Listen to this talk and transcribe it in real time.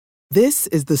This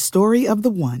is the story of the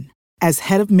one. As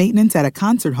head of maintenance at a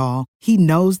concert hall, he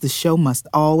knows the show must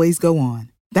always go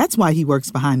on. That's why he works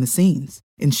behind the scenes,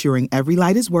 ensuring every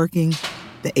light is working,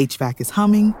 the HVAC is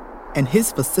humming, and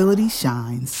his facility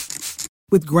shines.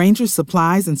 With Grainger's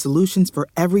supplies and solutions for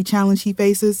every challenge he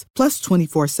faces, plus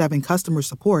 24/7 customer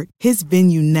support, his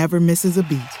venue never misses a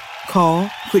beat. Call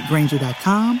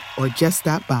quickgrainger.com or just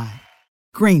stop by.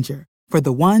 Grainger, for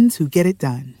the ones who get it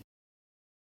done.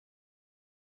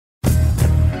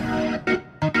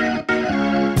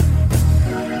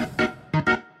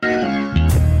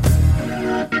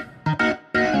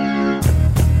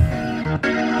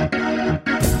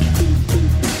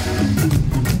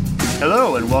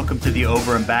 Hello and welcome to the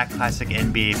Over and Back Classic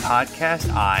NBA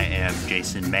podcast. I am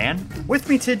Jason Mann. With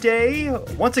me today,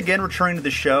 once again returning to the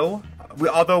show,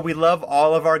 although we love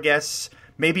all of our guests,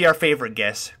 maybe our favorite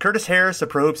guest, Curtis Harris of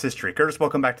Pro Hoops History. Curtis,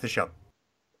 welcome back to the show.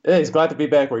 Hey, it's glad to be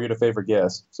back where you're the favorite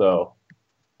guest. So,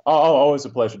 always a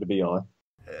pleasure to be on.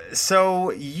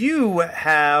 So you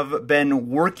have been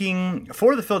working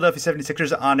for the Philadelphia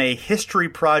 76ers on a history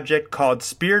project called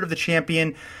Spirit of the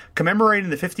Champion, commemorating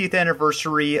the 50th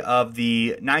anniversary of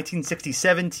the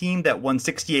 1967 team that won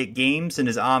 68 games and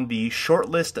is on the short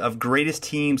list of greatest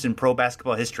teams in pro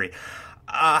basketball history.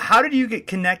 How did you get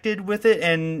connected with it,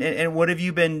 and what have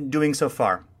you been doing so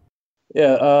far?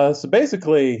 Yeah, so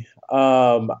basically,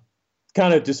 kind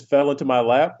of just fell into my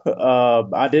lap.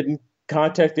 I didn't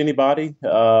contact anybody.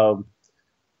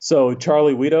 So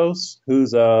Charlie Witos,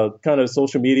 who's kind of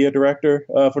social media director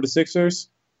for the Sixers,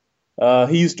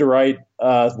 he used to write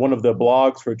one of the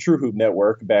blogs for True Hoop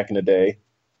Network back in the day.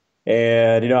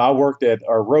 And, I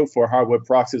wrote for Hardwood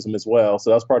Paroxysm as well.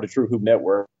 So that was part of True Hoop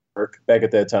Network back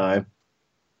at that time.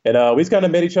 And we just kind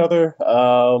of met each other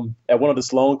at one of the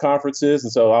Sloan conferences.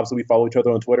 And so obviously we follow each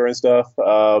other on Twitter and stuff.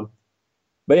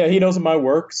 But yeah, he knows of my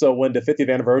work. So when the 50th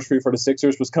anniversary for the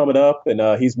Sixers was coming up, and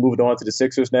he's moved on to the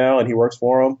Sixers now, and he works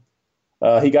for them,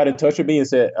 he got in touch with me and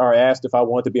asked if I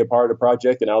wanted to be a part of the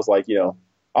project. And I was like,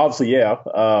 obviously, yeah.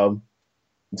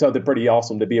 Something pretty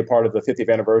awesome to be a part of the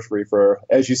 50th anniversary for,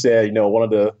 as you said, one of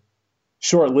the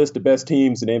short list of best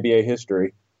teams in NBA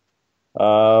history.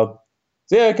 So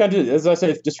yeah, kind of, as I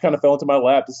said, just kind of fell into my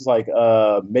lap. This is like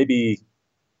maybe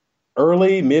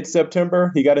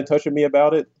mid-September. He got in touch with me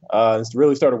about it and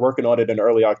really started working on it in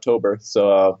early October.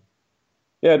 So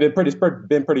yeah, it's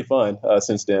been pretty fun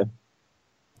since then.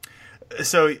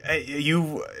 So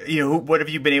what have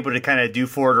you been able to kind of do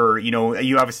for it? Or,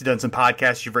 you obviously done some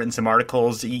podcasts, you've written some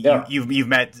articles, you've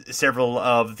met several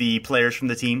of the players from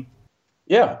the team.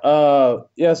 Yeah.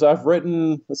 So I've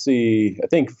written, I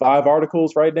think 5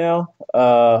 articles right now.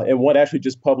 And one actually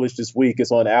just published this week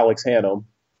is on Alex Hannum,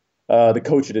 the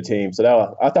coach of the team.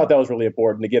 So I thought that was really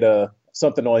important to get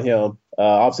something on him,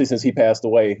 obviously since he passed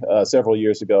away several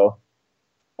years ago.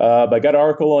 But I got an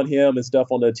article on him and stuff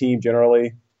on the team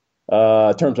generally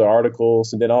in terms of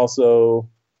articles. And then also,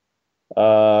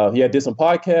 did some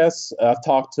podcasts. I've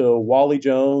talked to Wally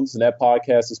Jones, and that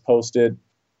podcast is posted.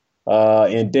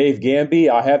 And Dave Gamby,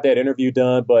 I have that interview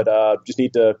done, but just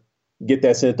need to get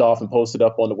that sent off and posted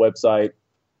up on the website.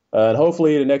 And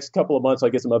hopefully the next couple of months, I'll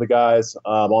get some other guys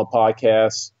on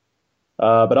podcasts.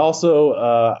 But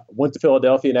also went to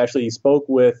Philadelphia and actually spoke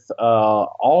with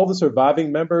all the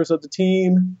surviving members of the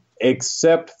team,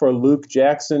 except for Luke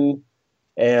Jackson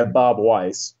and Bob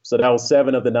Weiss. So that was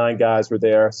 7 of the 9 guys were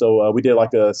there. So we did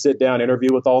like a sit-down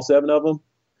interview with all 7 of them.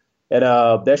 And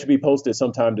that should be posted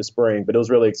sometime this spring. But it was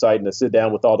really exciting to sit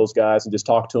down with all those guys and just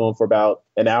talk to them for about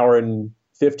an hour and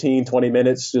 15, 20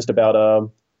 minutes, just about,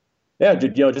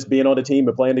 just being on the team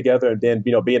and playing together, and then,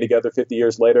 being together 50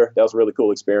 years later. That was a really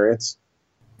cool experience.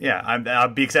 Yeah, I'll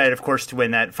be excited, of course, to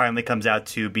when that finally comes out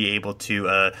to be able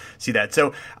to see that.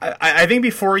 So I think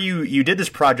before you did this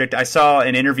project, I saw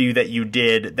an interview that you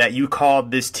did that you called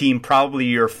this team probably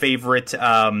your favorite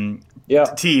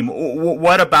team.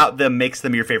 What about them makes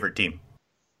them your favorite team?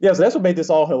 Yeah, so that's what made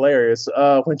this all hilarious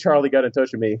when Charlie got in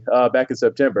touch with me back in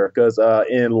September, because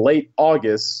in late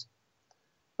August,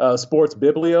 Sports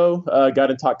Biblio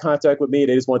got in contact with me.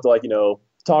 They just wanted to,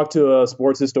 talk to a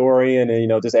sports historian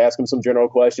and, just ask him some general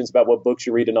questions about what books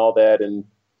you read and all that and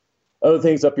other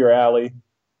things up your alley.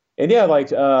 And yeah,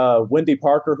 Wendy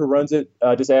Parker, who runs it,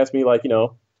 just asked me,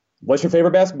 what's your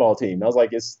favorite basketball team? I was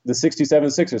like, it's the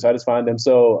 67 Sixers. I just find them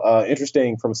so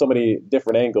interesting from so many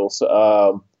different angles.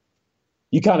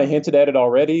 You kind of hinted at it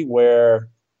already, where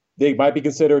they might be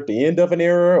considered the end of an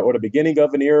era or the beginning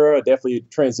of an era, definitely a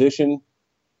transition.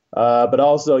 But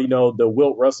also, the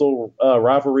Wilt Russell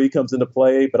rivalry comes into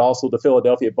play, but also the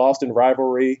Philadelphia-Boston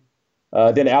rivalry.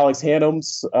 Then Alex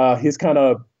Hannum's, his kind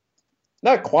of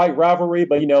not quite rivalry,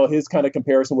 but, his kind of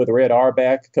comparison with Red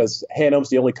Auerbach, because Hannum's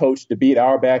the only coach to beat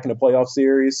Auerbach in the playoff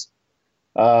series.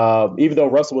 Even though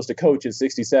Russell was the coach in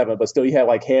 '67, but still you had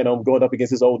like Hannum going up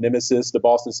against his old nemesis, the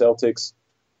Boston Celtics.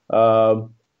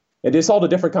 And just all the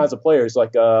different kinds of players.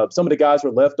 Like some of the guys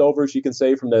were leftovers, you can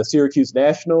say, from the Syracuse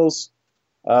Nationals.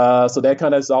 So that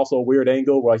kind of is also a weird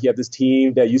angle where you have this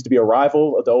team that used to be a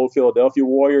rival of the old Philadelphia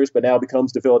Warriors, but now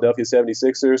becomes the Philadelphia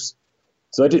 76ers.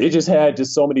 So it just had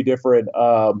just so many different,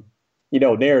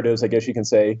 narratives, I guess you can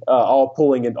say, all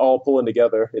pulling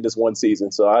together in this one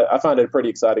season. So I find it a pretty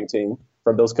exciting team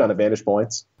from those kind of vantage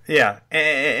points. Yeah,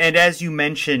 and as you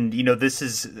mentioned,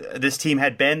 this team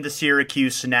had been the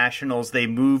Syracuse Nationals. They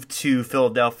moved to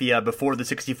Philadelphia before the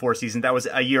 '64 season. That was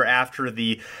a year after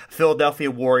the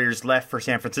Philadelphia Warriors left for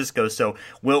San Francisco. So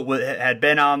Wilt had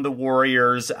been on the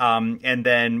Warriors, and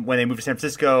then when they moved to San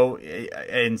Francisco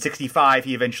in '65,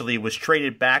 he eventually was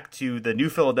traded back to the new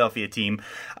Philadelphia team.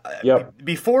 Yep.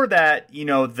 Before that,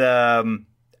 the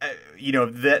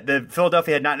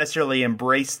Philadelphia had not necessarily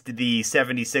embraced the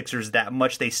 76ers that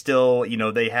much. They still,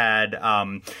 they had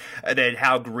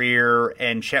Hal Greer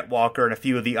and Chet Walker and a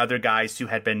few of the other guys who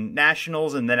had been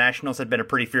Nationals, and the Nationals had been a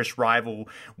pretty fierce rival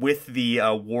with the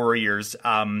Warriors.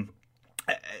 And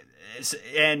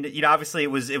obviously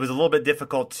it was a little bit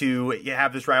difficult to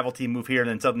have this rival team move here and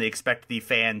then suddenly expect the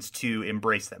fans to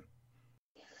embrace them.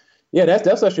 Yeah,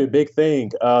 that's actually a big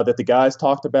thing that the guys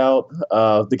talked about,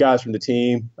 the guys from the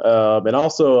team. And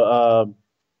also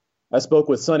I spoke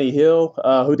with Sonny Hill,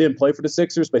 who didn't play for the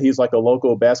Sixers, but he's like a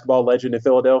local basketball legend in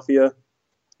Philadelphia.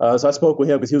 So I spoke with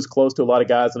him because he was close to a lot of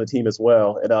guys on the team as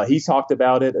well. And he talked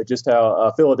about it, just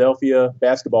how Philadelphia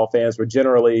basketball fans were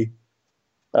generally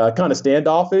kind of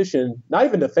standoffish, and not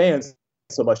even the fans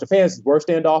so much. The fans were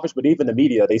standoffish, but even the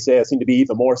media, they say it seemed to be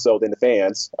even more so than the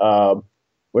fans.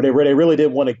 Where they really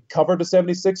didn't want to cover the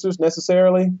 76ers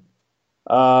necessarily.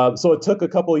 So it took a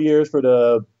couple of years for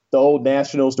the old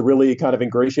Nationals to really kind of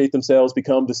ingratiate themselves,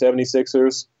 become the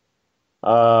 76ers.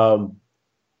 And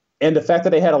the fact that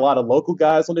they had a lot of local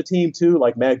guys on the team too,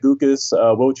 like Matt Guokas,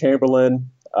 Will Chamberlain,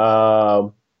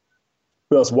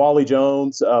 who else? Wally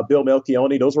Jones, Bill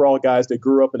Melchione. Those were all guys that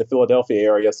grew up in the Philadelphia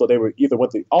area. So they were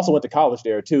also went to college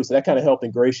there too. So that kind of helped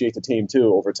ingratiate the team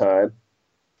too over time.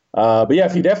 But yeah,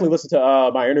 if you definitely listen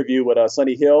to my interview with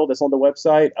Sonny Hill that's on the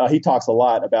website, he talks a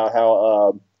lot about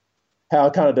how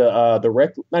kind of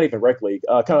the not even rec league,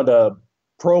 kind of the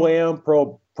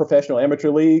pro professional amateur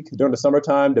league during the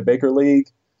summertime, the Baker League,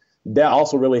 that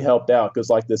also really helped out because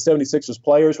like the 76ers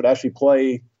players would actually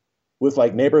play with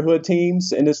like neighborhood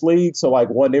teams in this league. So like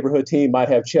one neighborhood team might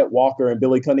have Chet Walker and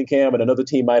Billy Cunningham, and another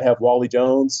team might have Wally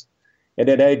Jones. And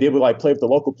then they would like play with the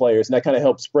local players, and that kind of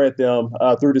helped spread them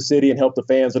through the city and help the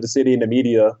fans of the city and the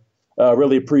media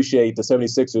really appreciate the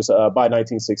 76ers by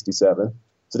 1967.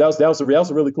 So that was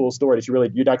a really cool story that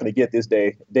you're not going to get this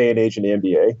day and age in the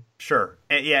NBA. Sure,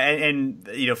 and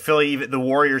Philly, the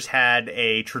Warriors had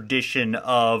a tradition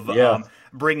of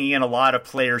bringing in a lot of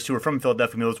players who were from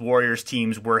Philadelphia. Those Warriors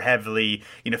teams were heavily,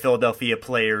 Philadelphia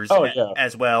players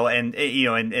as well. And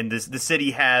and the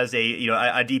city has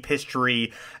a deep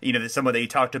history. Someone that you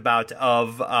talked about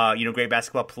of great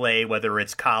basketball play, whether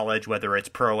it's college, whether it's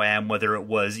pro-am, whether it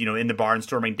was in the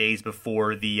barnstorming days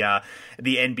before the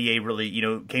NBA really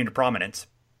came to prominence.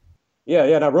 Yeah,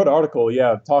 and I wrote an article,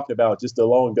 talking about just the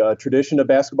long tradition of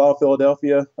basketball in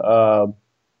Philadelphia.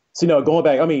 So, going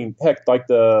back, I mean, heck, like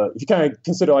if you kind of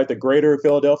consider like the greater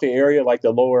Philadelphia area, like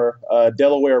the lower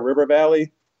Delaware River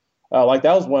Valley, like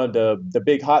that was one of the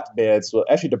big hotbeds,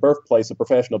 actually the birthplace of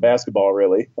professional basketball,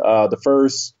 really. The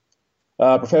first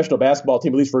professional basketball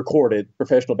team, at least recorded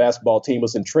professional basketball team,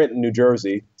 was in Trenton, New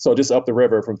Jersey, so just up the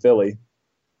river from Philly.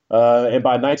 And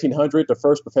by 1900, the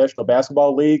first professional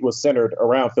basketball league was centered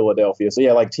around Philadelphia. So,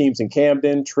 like teams in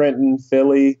Camden, Trenton,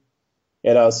 Philly,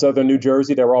 and southern New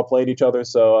Jersey that were all playing each other.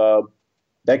 So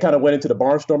that kind of went into the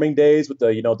barnstorming days with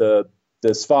the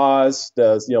SFAs,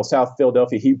 the South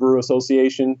Philadelphia Hebrew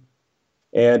Association,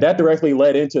 and that directly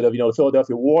led into the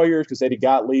Philadelphia Warriors because Eddie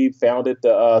Gottlieb founded the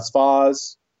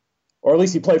SFAs, or at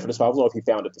least he played for the SFAs. I don't know if he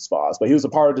founded the SFAs, but he was a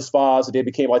part of the SFAs and then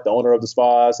became like the owner of the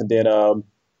SFAs, and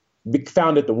then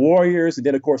founded the Warriors, and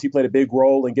then of course he played a big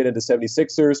role in getting the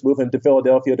 76ers, moving to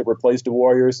Philadelphia to replace the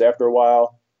Warriors after a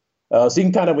while. So you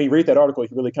can kind of, when you read that article, you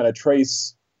can really kind of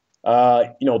trace,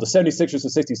 the 76ers in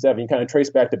 67, you kind of trace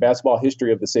back the basketball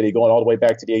history of the city going all the way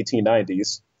back to the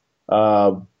 1890s.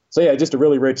 So yeah, just a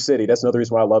really rich city. That's another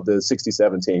reason why I love the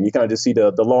 67 team. You kind of just see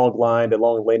the long line, the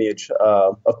long lineage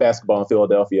of basketball in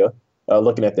Philadelphia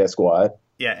looking at that squad.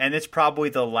 Yeah, and it's probably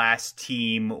the last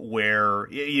team where,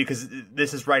 because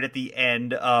this is right at the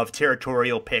end of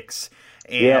territorial picks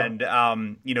and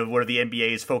where the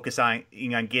NBA is focusing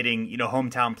on getting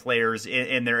hometown players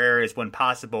in their areas when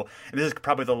possible. And this is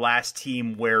probably the last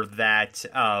team where that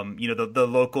the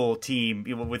local team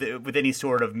with any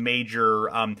sort of major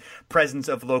presence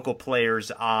of local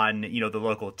players on the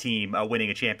local team winning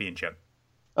a championship.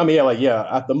 I mean,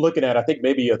 I'm looking at, I think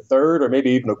maybe a third or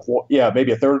maybe even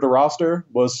maybe a third of the roster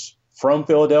was from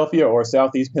Philadelphia or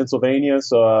Southeast Pennsylvania.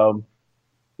 So,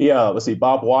 let's see,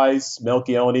 Bob Weiss,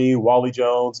 Melchione, Wally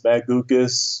Jones, Matt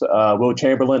Guokas, Will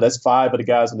Chamberlain. That's 5 of the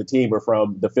guys on the team are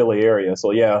from the Philly area.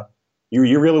 So, you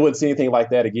really wouldn't see anything like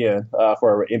that again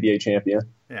for an NBA champion.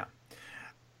 Yeah.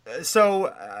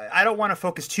 So I don't want to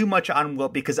focus too much on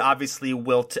Wilt because obviously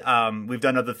Wilt, we've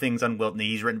done other things on Wilt and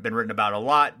he's been written about a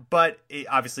lot, but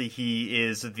obviously he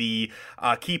is the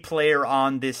key player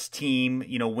on this team,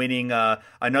 winning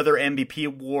another MVP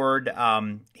award.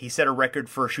 He set a record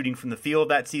for shooting from the field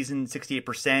that season,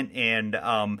 68%,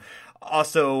 and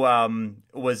also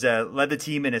was led the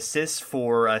team in assists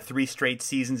for 3 straight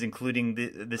seasons, including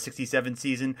the 67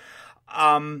 season.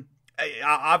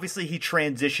 Obviously, he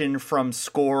transitioned from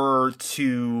scorer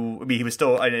to, he was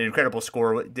still an incredible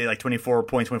scorer, did like 24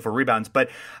 points, 24 rebounds. But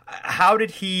how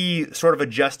did he sort of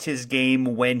adjust his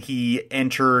game when he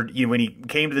entered, when he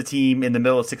came to the team in the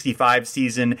middle of 65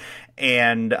 season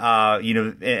and,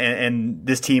 and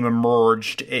this team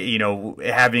emerged,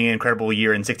 having an incredible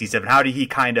year in 67? How did he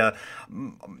kind of,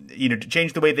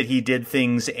 change the way that he did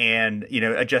things and,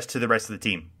 adjust to the rest of the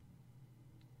team?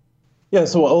 Yeah,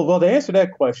 so to answer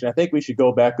that question, I think we should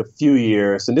go back a few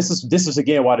years, and this is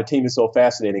again why the team is so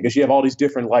fascinating, because you have all these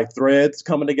different threads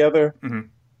coming together.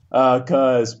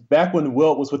 Because back when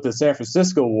Wilt was with the San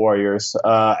Francisco Warriors,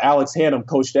 Alex Hannum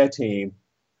coached that team,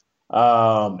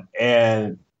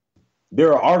 and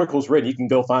there are articles written. You can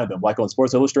go find them, like on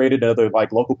Sports Illustrated and other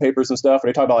local papers and stuff. And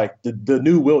they talk about the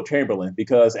new Wilt Chamberlain,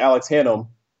 because Alex Hannum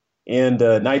in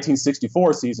the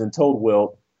 1964 season told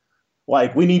Wilt,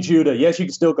 we need you to, yes, you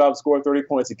can still go out and score 30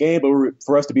 points a game, but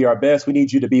for us to be our best, we need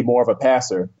you to be more of a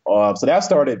passer. So that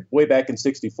started way back in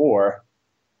 64.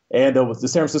 And the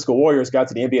San Francisco Warriors got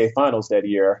to the NBA Finals that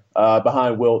year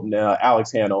behind Wilt and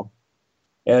Alex Hannum.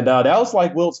 And that was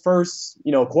Wilt's first,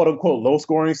 quote unquote, low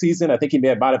scoring season. I think he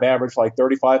might have averaged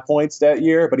 35 points that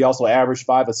year, but he also averaged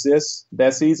 5 assists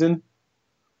that season.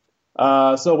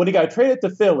 So when he got traded to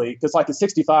Philly, because the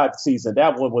 65 season,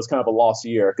 that one was kind of a lost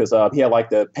year because he had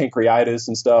the pancreatitis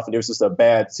and stuff, and there was just a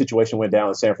bad situation went down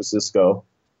in San Francisco.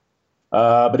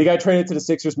 But he got traded to the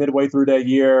Sixers midway through that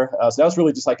year. So that was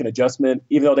really just an adjustment,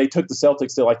 even though they took the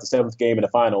Celtics to the 7th game in the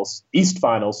finals, East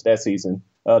Finals that season,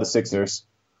 the Sixers.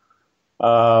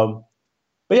 But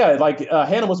yeah,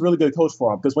 Hannum was a really good coach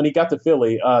for him, because when he got to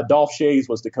Philly, Dolph Schayes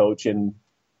was the coach, and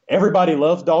everybody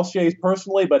loves Dolph Schayes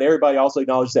personally, but everybody also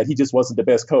acknowledged that he just wasn't the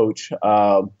best coach.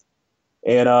 And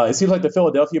it seems like the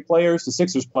Philadelphia players, the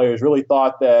Sixers players, really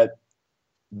thought that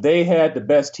they had the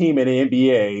best team in the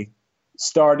NBA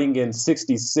starting in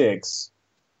 66,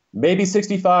 maybe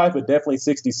 65, but definitely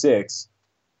 66.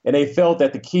 And they felt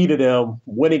that the key to them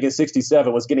winning in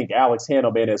 67 was getting Alex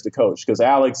Hannum in as the coach, because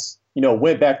Alex,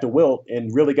 went back to Wilt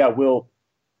and really got Wilt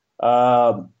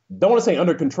don't want to say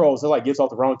under control, so gives off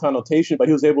the wrong connotation, but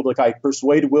he was able to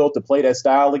persuade Wilt to play that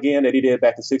style again that he did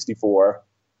back in 64.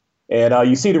 And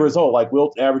you see the result,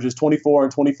 Wilt averages 24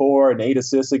 and 24 and 8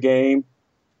 assists a game.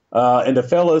 And the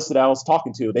fellas that I was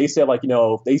talking to, they said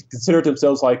they considered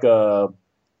themselves kind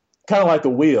of like a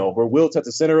wheel, where Wilt's at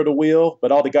the center of the wheel,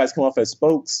 but all the guys come off as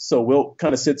spokes. So Wilt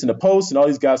kind of sits in the post, and all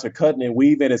these guys are cutting and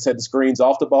weaving and setting screens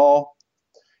off the ball.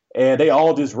 And they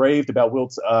all just raved about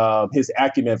Wilt's his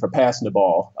acumen for passing the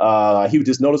ball. He would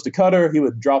just notice the cutter. He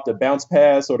would drop the bounce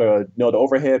pass or the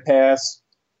overhead pass.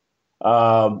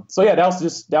 So yeah,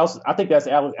 I think that's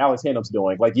Alex Hannum's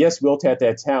doing. Yes, Wilt had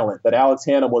that talent, but Alex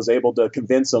Hannum was able to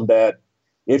convince him that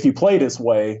if you play this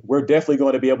way, we're definitely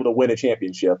going to be able to win a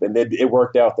championship. And it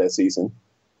worked out that season.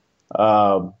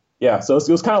 So it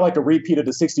was kind of like a repeat of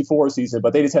the 64 season,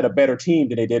 but they just had a better team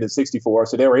than they did in 64.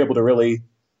 So they were able to really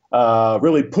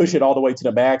push it all the way to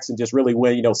the max and just really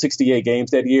win, 68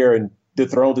 games that year and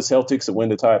dethrone the Celtics and win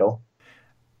the title.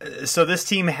 So this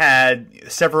team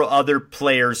had several other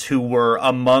players who were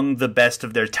among the best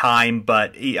of their time,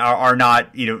 but are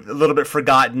not, a little bit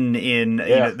forgotten in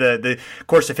the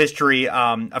course of history.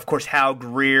 Of course, Hal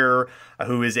Greer,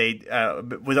 who is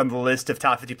was on the list of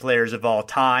top 50 players of all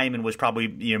time and was probably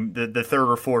the third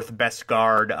or fourth best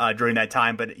guard during that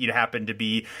time, but happened to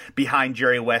be behind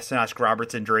Jerry West and Oscar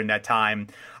Robertson during that time.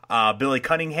 Billy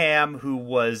Cunningham, who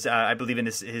was, I believe, in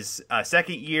his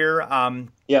second year in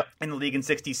the league in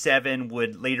 '67,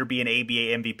 would later be an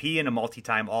ABA MVP and a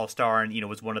multi-time All-Star, and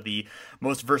was one of the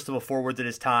most versatile forwards at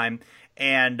his time.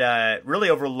 And really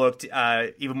overlooked,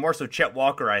 even more so, Chet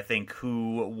Walker, I think,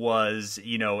 who was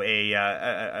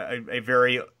a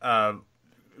very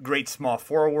great small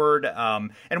forward,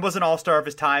 and was an all-star of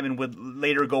his time, and would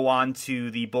later go on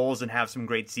to the Bulls and have some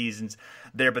great seasons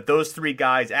there. But those three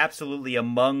guys, absolutely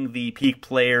among the peak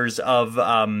players of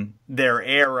their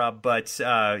era, but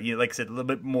like I said, a little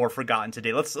bit more forgotten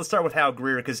today. Let's start with Hal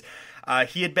Greer, because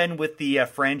he had been with the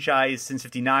franchise since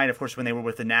 '59, of course, when they were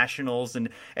with the Nationals, and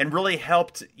really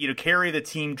helped carry the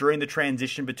team during the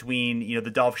transition between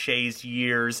the Dolph Schayes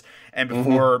years and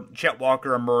before Chet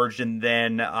Walker emerged, and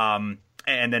then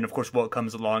of course Wilt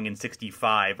comes along in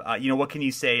 '65. What can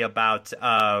you say about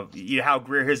Hal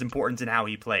Greer, his importance, and how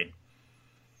he played?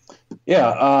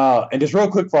 Yeah, and just real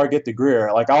quick before I get to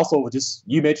Greer, like also just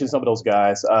you mentioned some of those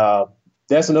guys.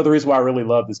 That's another reason why I really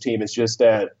love this team. It's just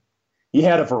that he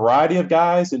had a variety of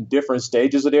guys in different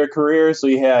stages of their career. So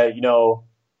you had,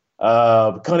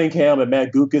 Cunningham and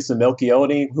Matt Guokas and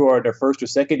Melchione, who are in their first or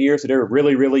second year. So they're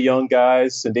really, really young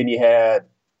guys. And then you had,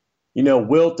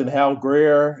 Wilt and Hal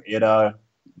Greer and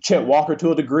Chet Walker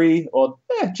to a degree. Well,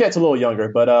 Chet's a little younger,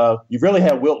 but you really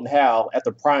had Wilt and Hal at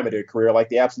the prime of their career, like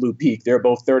the absolute peak. They're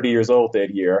both 30 years old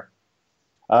that year.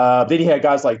 Then you had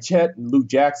guys like Chet and Luke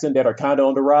Jackson that are kind of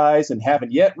on the rise and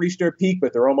haven't yet reached their peak,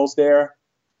 but they're almost there.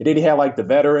 And then you had like the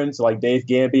veterans like Dave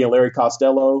Gamby and Larry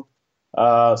Costello.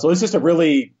 So it's just a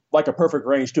really like a perfect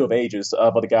range too of ages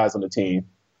of the guys on the team.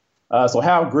 So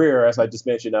Hal Greer, as I just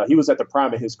mentioned, he was at the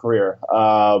prime of his career.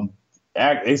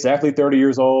 Exactly 30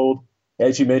 years old.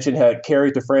 As you mentioned, had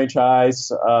carried the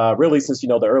franchise really since,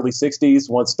 the early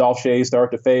 60s, once Dolph Schayes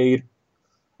started to fade.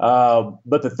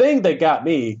 But the thing that got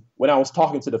me when I was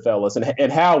talking to the fellas,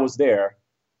 and Hal was there,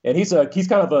 and he's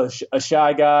kind of a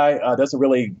shy guy, doesn't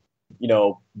really,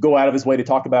 go out of his way to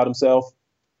talk about himself.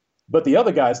 But the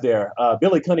other guys there,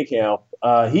 Billy Cunningham,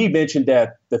 he mentioned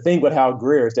that the thing with Hal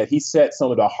Greer is that he set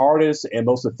some of the hardest and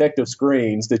most effective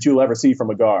screens that you'll ever see from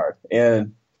a guard.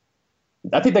 And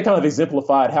I think that kind of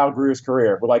exemplified Hal Greer's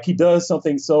career. Where, like, he does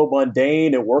something so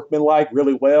mundane and workmanlike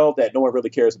really well that no one really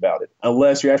cares about it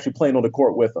unless you're actually playing on the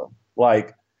court with him.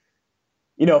 Like,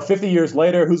 50 years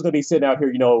later, who's going to be sitting out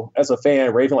here, as a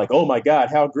fan raving like, oh, my God,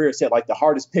 Hal Greer set like the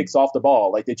hardest picks off the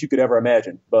ball like that you could ever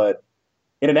imagine. But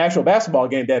in an actual basketball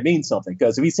game, that means something,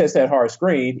 because if he sets that hard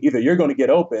screen, either you're going to get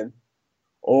open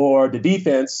or the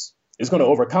defense is going to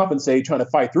overcompensate trying to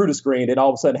fight through the screen. And all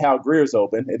of a sudden, Hal Greer's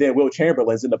open. And then Wilt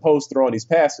Chamberlain's in the post throwing these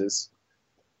passes.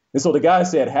 And so the guy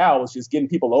said Hal was just getting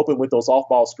people open with those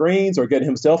off-ball screens or getting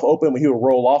himself open when he would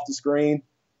roll off the screen.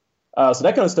 So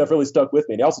that kind of stuff really stuck with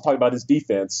me. And they also talked about his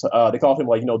defense. They called him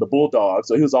the bulldog.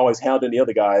 So he was always hounding the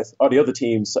other guys or the other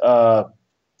team's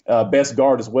best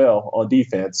guard as well on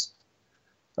defense.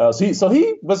 So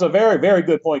he was a very, very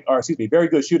good very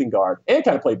good shooting guard and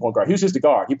kind of played point guard. He was just a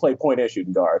guard. He played point and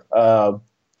shooting guard.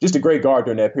 Just a great guard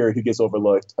during that period who gets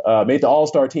overlooked. Made the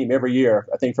All-Star team every year,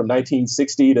 I think from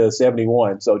 1960 to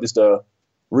 71. So just a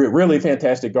really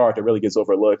fantastic guard that really gets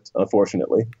overlooked,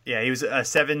 unfortunately. Yeah, he was a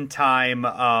 7-time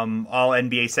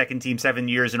All-NBA second team 7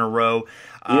 years in a row.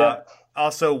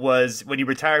 Also was, when he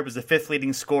retired, was the 5th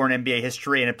leading scorer in NBA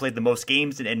history and had played the most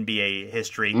games in NBA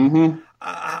history.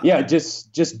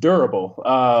 Just durable.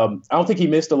 I don't think he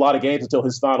missed a lot of games until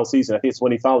his final season. I think it's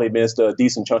when he finally missed a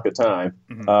decent chunk of time.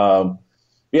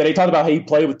 They talked about how he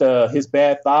played with his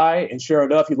bad thigh, and sure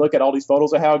enough, you look at all these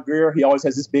photos of Hal Greer, he always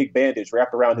has this big bandage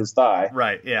wrapped around his thigh.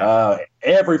 Right, yeah.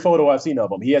 Every photo I've seen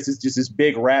of him, he has this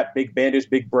big wrap, big bandage,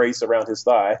 big brace around his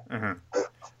thigh.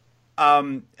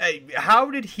 How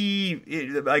did he,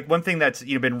 like, one thing that's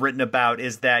been written about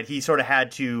is that he sort of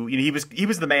had to, he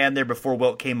was the man there before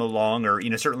Wilt came along, or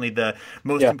certainly the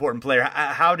most important player.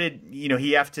 How did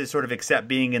he have to sort of accept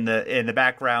being in the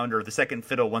background or the second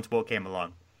fiddle once Wilt came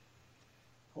along?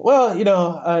 Well,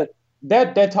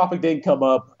 that topic didn't come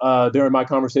up during my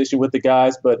conversation with the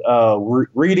guys, but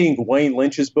reading Wayne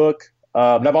Lynch's book.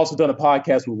 And I've also done a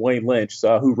podcast with Wayne Lynch,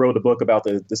 who wrote a book about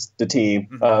the team.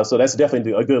 So that's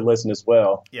definitely a good listen as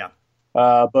well. Yeah.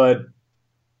 But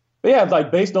yeah,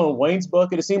 like based on Wayne's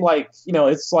book, it seemed like,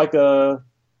 it's like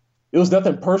it was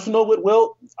nothing personal with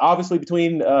Wilt, obviously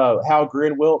between Hal Greer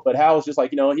and Wilt, but Hal was just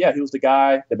like, he was the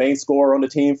guy, the main scorer on the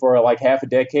team for like half a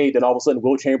decade. Then all of a sudden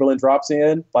Wilt Chamberlain drops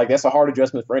in. Like, that's a hard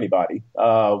adjustment for anybody.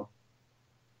 And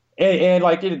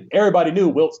everybody knew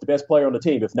Wilt's the best player on the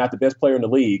team, if not the best player in the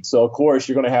league. So, of course,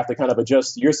 you're going to have to kind of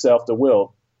adjust yourself to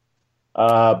Wilt.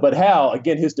 But Hal,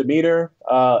 again, his demeanor,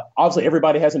 obviously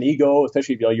everybody has an ego,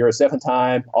 especially if you're a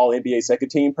 7-time All NBA second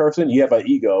team person, you have an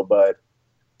ego. But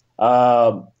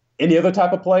any other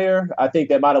type of player, I think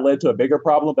that might have led to a bigger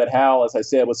problem. But Hal, as I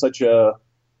said, was such a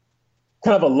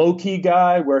kind of a low key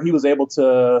guy where he was able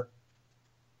to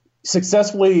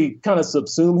successfully kind of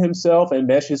subsume himself and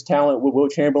mesh his talent with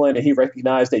Wilt Chamberlain. And he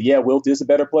recognized that, yeah, Wilt is a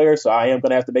better player, so I am going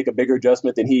to have to make a bigger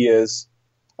adjustment than he is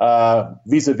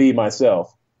vis-a-vis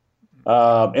myself.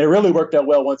 And it really worked out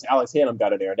well once Alex Hannum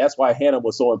got in there. And that's why Hannum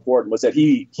was so important, was that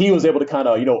he was able to kind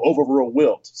of, overrule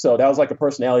Wilt. So that was like a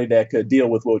personality that could deal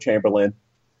with Wilt Chamberlain.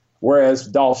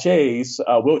 Whereas Dalshays,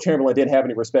 Wilt Chamberlain didn't have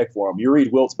any respect for him. You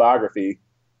read Wilt's biography,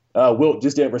 Wilt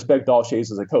just didn't respect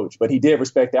Dalshays as a coach, but he did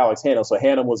respect Alex Hannum. So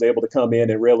Hannum was able to come in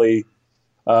and really,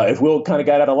 if Wilt kind of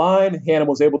got out of line, Hannum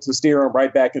was able to steer him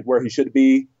right back at where he should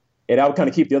be. And that would kind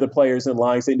of keep the other players in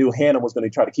line. So they knew Hannum was going to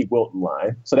try to keep Wilt in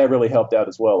line. So that really helped out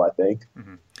as well, I think.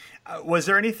 Mm-hmm. Was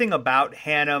there anything about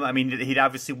Hannum? I mean, he'd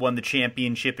obviously won the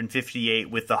championship in '58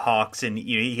 with the Hawks, and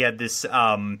he had this.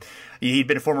 He'd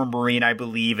been a former Marine, I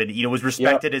believe, and was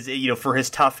respected as for his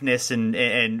toughness.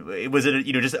 And was it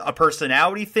just a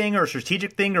personality thing or a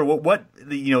strategic thing, or what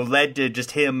led to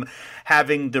just him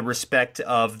having the respect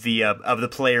of the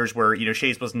players, where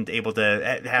Shays wasn't able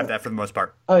to have that for the most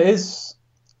part?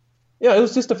 Yeah, it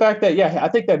was just the fact that, I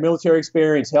think that military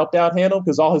experience helped out Hannum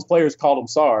because all his players called him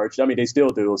Sarge. I mean, they still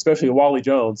do, especially Wally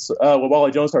Jones. When Wally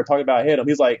Jones started talking about Hannum,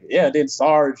 he's like, then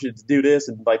Sarge should do this.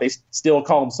 And like they still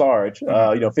call him Sarge,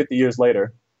 50 years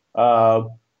later.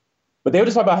 But they were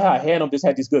just talking about how Hannum just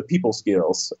had these good people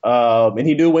skills. And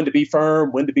he knew when to be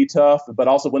firm, when to be tough, but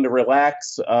also when to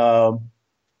relax. And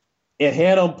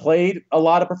Hannum played a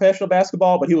lot of professional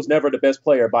basketball, but he was never the best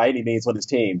player by any means on his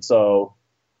team. So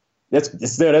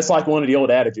that's like one of the old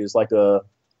adages. Like the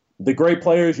great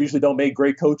players usually don't make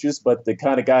great coaches, but the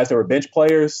kind of guys that were bench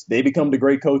players, they become the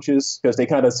great coaches because they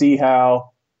kind of see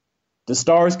how the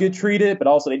stars get treated, but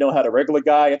also they know how the regular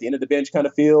guy at the end of the bench kind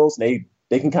of feels. And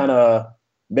they can kind of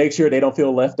make sure they don't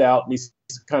feel left out in these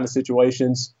kind of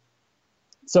situations.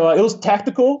 So it was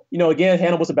tactical. Again,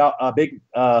 Hannum was about a big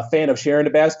fan of sharing the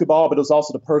basketball, but it was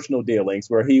also the personal dealings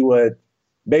where he would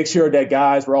make sure that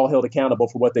guys were all held accountable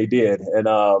for what they did. And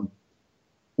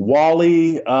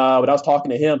Wally, when I was talking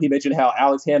to him, he mentioned how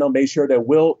Alex Hannum made sure that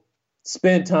Wilt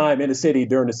spent time in the city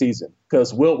during the season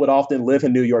because Wilt would often live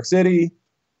in New York City,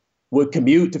 would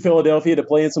commute to Philadelphia to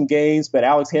play in some games. But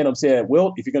Alex Hannum said,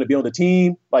 Wilt, if you're going to be on the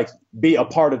team, be a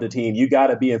part of the team, you got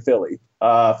to be in Philly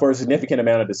for a significant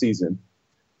amount of the season.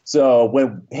 So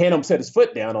when Hannum set his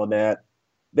foot down on that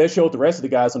showed the rest of the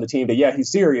guys on the team that,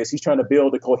 he's serious. He's trying to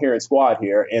build a coherent squad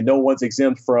here, and no one's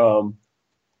exempt from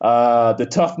the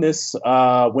toughness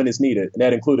when it's needed, and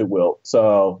that included Wilt.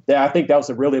 So I think that was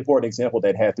a really important example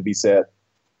that had to be set.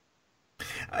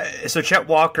 So Chet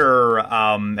Walker,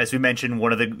 as we mentioned,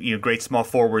 one of the great small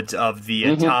forwards of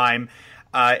the time,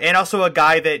 and also a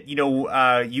guy that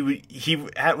he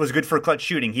was good for clutch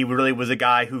shooting. He really was a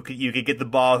guy who you could get the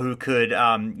ball, who could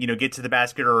get to the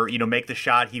basket or make the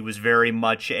shot. He was very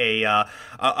much a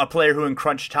player who in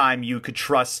crunch time you could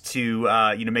trust to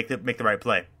make the right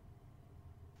play.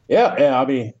 Yeah. I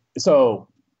mean, so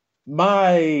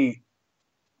my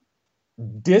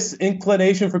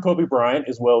disinclination for Kobe Bryant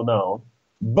is well known.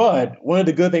 But one of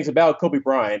the good things about Kobe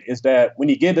Bryant is that when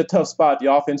you get in a tough spot,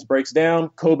 the offense breaks down,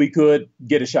 Kobe could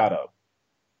get a shot up.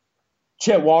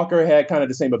 Chet Walker had kind of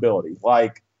the same ability.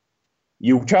 Like,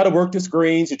 you try to work the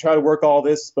screens, you try to work all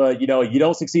this, but, you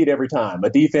don't succeed every time. A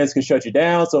defense can shut you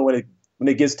down. So when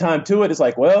it gets time to it, it's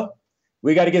like, well,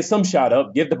 we got to get some shot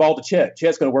up. Give the ball to Chet.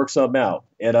 Chet's going to work something out.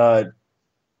 And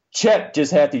Chet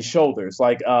just had these shoulders.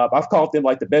 Like, I've called them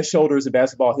like the best shoulders in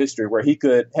basketball history, where he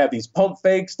could have these pump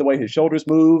fakes, the way his shoulders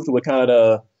moved would kind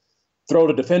of throw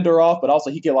the defender off, but also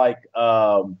he could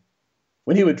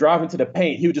when he would drive into the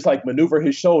paint, he would just maneuver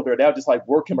his shoulder. That would just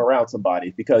work him around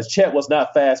somebody, because Chet was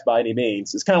not fast by any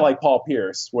means. It's kind of like Paul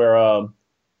Pierce, where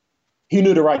he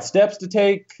knew the right steps to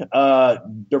take,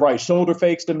 the right shoulder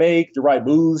fakes to make, the right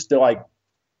moves to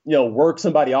work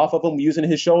somebody off of him using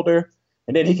his shoulder.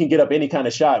 And then he can get up any kind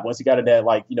of shot once he got in that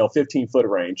 15-foot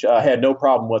range. Had no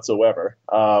problem whatsoever.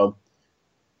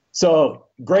 So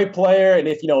great player. And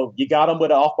if, you got him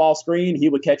with an off-ball screen, he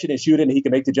would catch it and shoot it, and he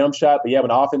could make the jump shot. But when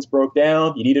the offense broke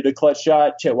down, you needed a clutch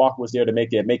shot. Chet Walker was there to make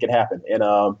it happen.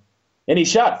 And he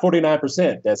shot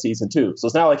 49% that season too. So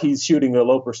it's not like he's shooting a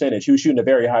low percentage. He was shooting a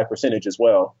very high percentage as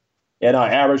well, and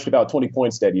averaged about 20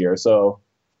 points that year. So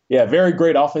very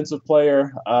great offensive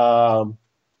player.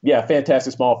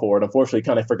 Fantastic small forward. Unfortunately,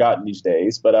 kind of forgotten these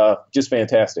days, but just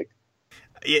fantastic.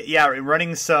 Yeah,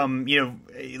 running some,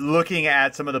 looking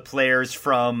at some of the players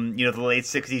from, the late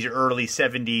 60s, early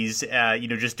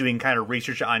 70s, just doing kind of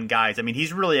research on guys. I mean,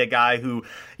 he's really a guy who,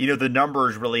 the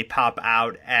numbers really pop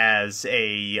out as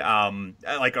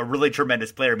like a really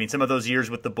tremendous player. I mean, some of those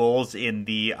years with the Bulls in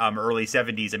the early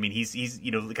 70s, I mean, he's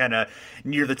kind of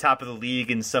near the top of the league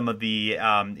in some of the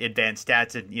advanced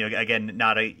stats. And, again,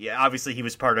 obviously he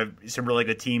was part of some really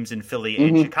good teams in Philly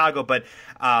and Chicago, but,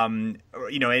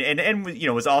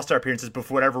 was all-star appearances, but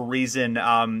for whatever reason,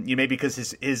 maybe because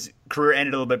his career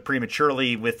ended a little bit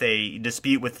prematurely with a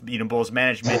dispute with Bulls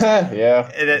management. Yeah,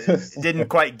 that didn't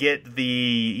quite get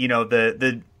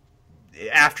the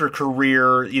after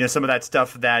career, some of that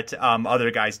stuff that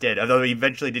other guys did. Although he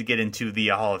eventually did get into the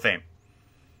Hall of Fame.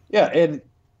 Yeah, and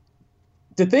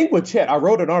the thing with Chet, I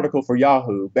wrote an article for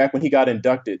Yahoo back when he got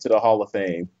inducted to the Hall of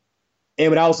Fame, and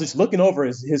when I was just looking over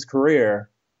his career,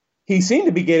 he seemed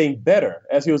to be getting better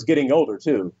as he was getting older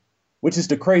too, which is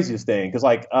the craziest thing. Because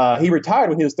he retired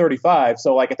when he was 35,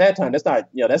 so at that time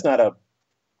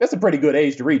that's a pretty good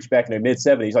age to reach back in the mid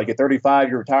 70s. Like at 35,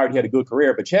 you're retired, you had a good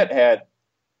career. But Chet had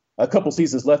a couple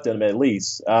seasons left in him at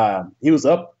least. He was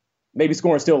up, maybe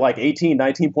scoring still like 18,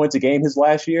 19 points a game his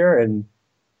last year, and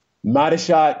might have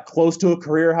shot close to a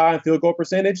career high in field goal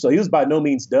percentage. So he was by no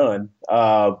means done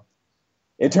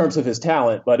in terms of his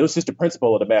talent, but it was just the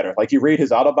principle of the matter. Like you read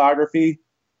his autobiography.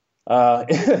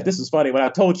 This is funny. When I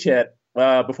told Chet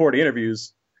before the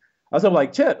interviews, I said,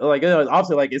 like, Chet,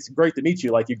 obviously, it's great to meet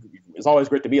you. It's always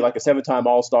great to meet a 7-time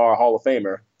All-Star Hall of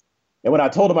Famer. And when I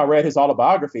told him I read his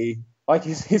autobiography,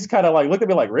 he's kind of looked at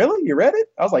me like, really? You read it?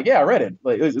 I was like, yeah, I read it.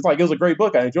 It was a great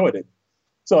book. I enjoyed it.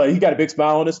 So he got a big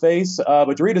smile on his face.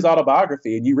 But you read his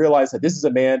autobiography and you realize that this is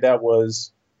a man that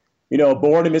was,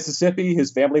 born in Mississippi.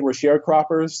 His family were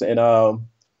sharecroppers, and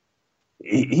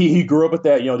he grew up with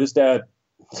that, just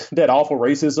that awful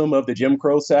racism of the Jim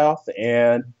Crow South.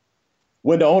 And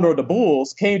when the owner of the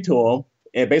Bulls came to him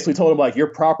and basically told him, you're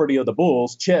property of the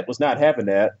Bulls, Chet was not having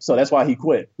that. So that's why he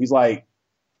quit. He's like,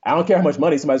 I don't care how much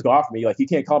money somebody's going to offer me. You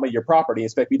can't call me your property and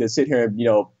expect me to sit here and,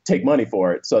 take money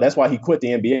for it. So that's why he quit the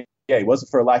NBA. It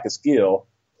wasn't for a lack of skill.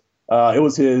 It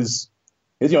was his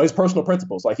personal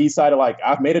principles. He decided,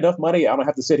 I've made enough money. I don't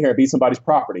have to sit here and be somebody's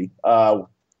property.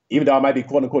 Even though I might be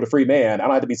quote unquote a free man, I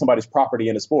don't have to be somebody's property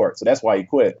in the sport. So that's why he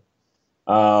quit.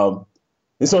 And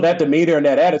so that demeanor and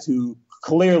that attitude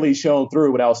clearly shone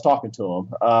through when I was talking to him.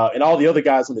 And all the other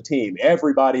guys on the team,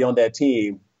 everybody on that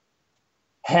team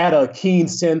had a keen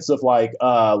sense of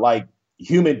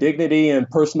human dignity and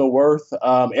personal worth.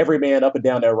 Every man up and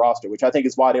down their roster, which I think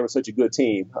is why they were such a good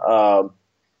team.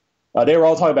 They were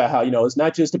all talking about how, it's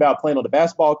not just about playing on the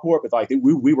basketball court, but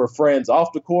we were friends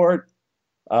off the court.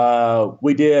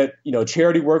 We did,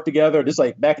 charity work together. Just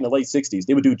back in the late 60s,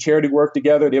 they would do charity work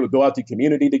together. They would go out to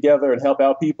community together and help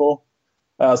out people.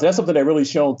 So that's something that really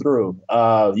shone through.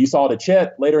 You saw the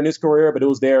Chet later in his career, but it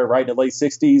was there right in the late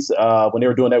 60s when they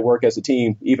were doing that work as a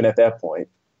team, even at that point.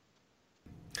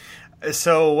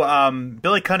 So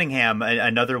Billy Cunningham,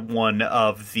 another one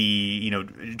of the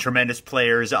tremendous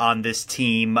players on this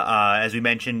team, as we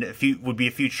mentioned, would be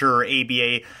a future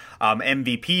ABA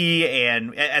MVP,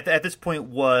 and at this point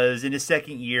was in his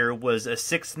second year, was a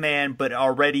sixth man, but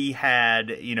already had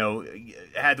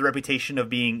the reputation of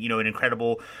being an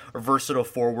incredible versatile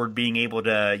forward, being able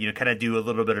to kind of do a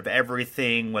little bit of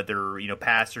everything, whether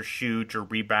pass or shoot or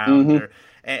rebound or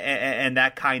and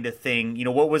that kind of thing.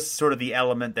 What was sort of the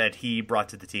element that he brought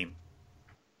to the team?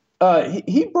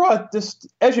 He brought this,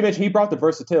 as you mentioned, he brought the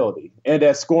versatility and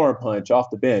that scoring punch off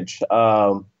the bench.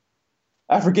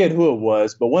 I forget who it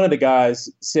was, but one of the guys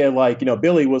said,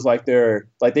 Billy was their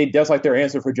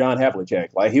answer for John Havlicek.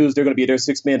 They're going to be their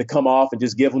sixth man to come off and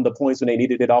just give them the points when they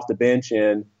needed it off the bench.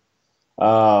 And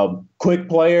quick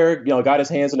player, got his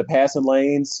hands in the passing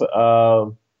lanes.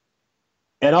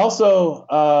 And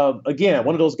also, again,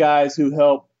 one of those guys who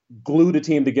helped glue the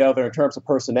team together in terms of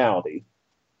personality.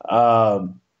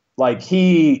 When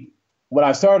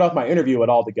I started off my interview with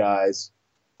all the guys,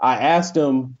 I asked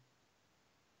them,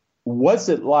 what's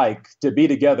it like to be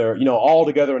together, all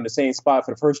together in the same spot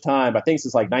for the first time? I think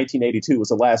since 1982 was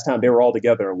the last time they were all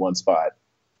together in one spot.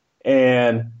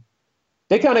 And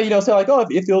they kind of, say oh,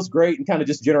 it feels great and kind of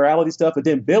just generality stuff. But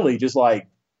then Billy just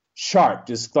sharp,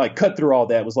 just cut through all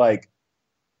that, was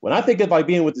when I think of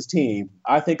being with this team,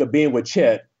 I think of being with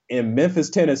Chet in Memphis,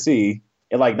 Tennessee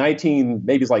in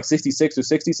 66 or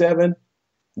 67.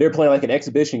 They're playing an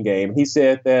exhibition game. And he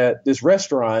said that this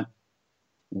restaurant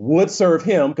would serve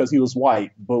him because he was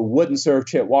white, but wouldn't serve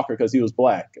Chet Walker because he was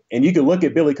black. And you can look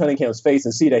at Billy Cunningham's face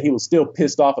and see that he was still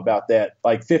pissed off about that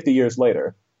 50 years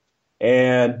later.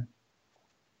 And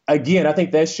again, I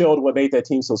think that showed what made that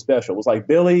team so special. It was like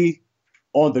Billy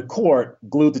on the court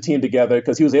glued the team together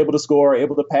because he was able to score,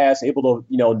 able to pass, able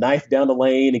to, knife down the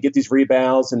lane and get these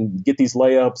rebounds and get these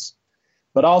layups.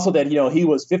 But also that, he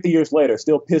was 50 years later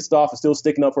still pissed off and still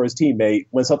sticking up for his teammate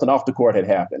when something off the court had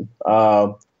happened.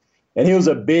 And he was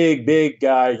a big, big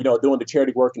guy, doing the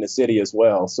charity work in the city as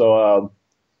well. So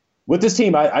with this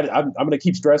team, I'm going to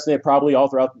keep stressing it probably all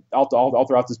throughout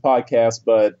this podcast.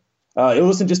 But it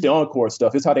wasn't just the on-court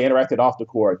stuff. It's how they interacted off the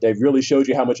court. They really showed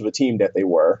you how much of a team that they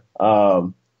were.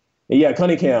 And yeah,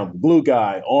 Cunningham, glue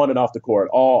guy, on and off the court,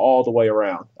 all the way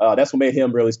around. That's what made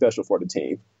him really special for the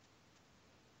team.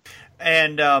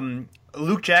 And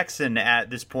Luke Jackson at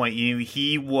this point,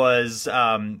 he was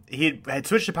he had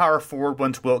switched to power forward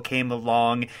once Wilt came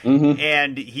along,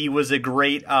 and he was a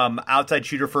great outside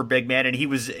shooter for a big man, and he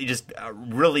was just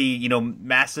really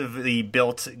massively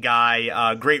built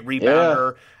guy, great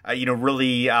rebounder. Yeah.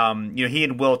 Really, he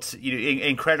and Wilt,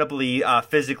 incredibly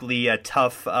physically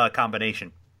tough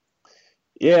combination.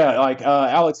 Yeah, like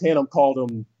Alex Hannum called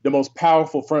him the most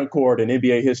powerful front court in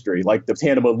NBA history, like the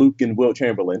tandem of Luke and Wilt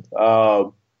Chamberlain.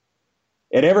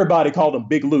 And everybody called him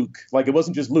Big Luke. Like it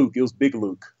wasn't just Luke, it was Big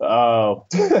Luke.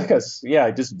 Because,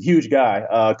 just huge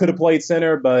guy. Could have played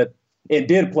center, but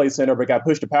did play center, but got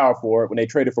pushed to power forward when they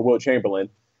traded for Wilt Chamberlain.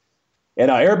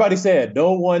 And everybody said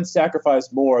no one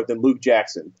sacrificed more than Luke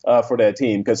Jackson for that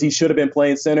team because he should have been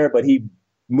playing center, but he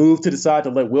moved to the side to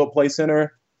let Wilt play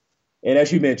center. And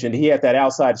as you mentioned, he had that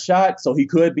outside shot, so he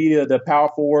could be the power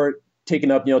forward,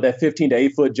 taking up, that 15 to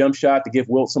 8 foot jump shot to give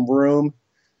Wilt some room.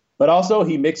 But also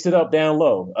he mixed it up down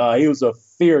low. He was a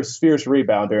fierce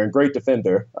rebounder and great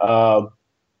defender. So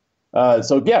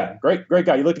yeah, great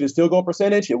guy. You look at his field goal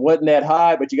percentage; it wasn't that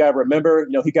high, but you got to remember,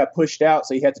 he got pushed out,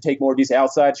 so he had to take more of these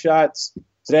outside shots.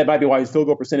 So that might be why his field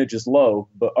goal percentage is low,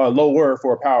 but lower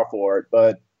for a power forward.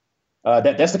 But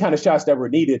that's the kind of shots that were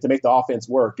needed to make the offense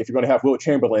work if you're going to have Wilt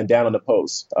Chamberlain down on the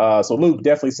post. So Luke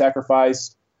definitely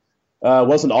sacrificed.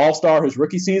 Was an all-star his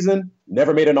rookie season,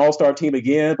 never made an all-star team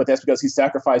again, but that's because he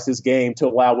sacrificed his game to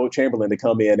allow Wilt Chamberlain to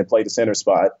come in and play the center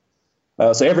spot.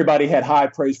 So everybody had high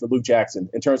praise for Luke Jackson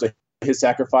in terms of his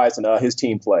sacrifice and his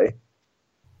team play.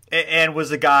 And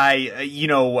was a guy, he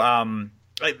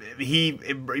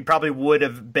probably would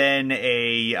have been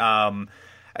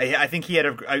I think he had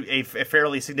a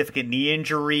fairly significant knee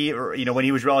injury, or when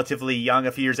he was relatively young,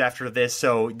 a few years after this,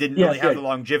 so didn't really have the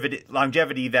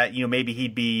longevity that maybe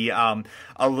he'd be a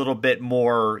little bit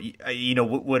more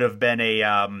would have been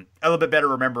a little bit better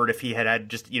remembered if he had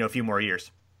just a few more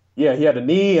years. Yeah, he had a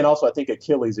knee and also I think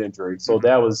Achilles injury. So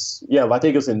that was I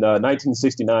think it was in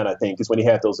 1969. I think is when he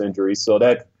had those injuries. So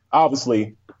that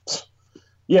obviously.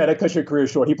 Yeah, that cut your career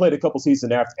short. He played a couple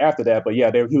seasons after that, but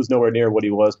he was nowhere near what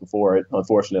he was before it,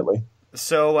 unfortunately.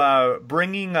 So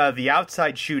bringing the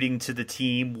outside shooting to the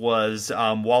team was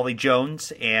Wally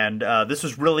Jones, and this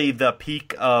was really the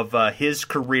peak of his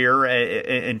career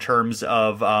in terms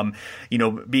of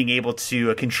being able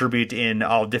to contribute in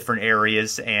all different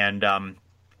areas. And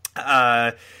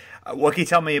what can you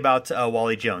tell me about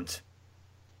Wally Jones?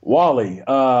 Wally,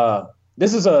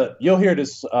 you'll hear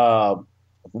this.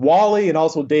 Wally and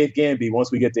also Dave Gamby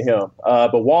once we get to him.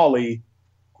 But Wally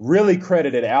really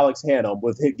credited Alex Hannum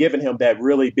with giving him that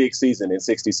really big season in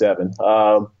 '67.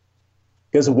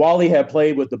 Because Wally had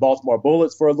played with the Baltimore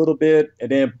Bullets for a little bit and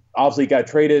then obviously got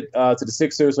traded to the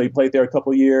Sixers, so he played there a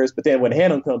couple of years. But then when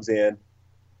Hannum comes in,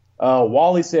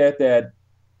 Wally said that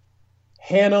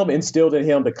Hannum instilled in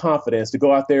him the confidence to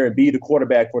go out there and be the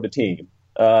quarterback for the team.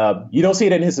 You don't see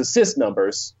it in his assist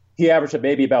numbers. He averaged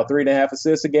maybe about 3.5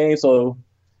 assists a game, so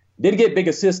didn't get big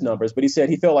assist numbers, but he said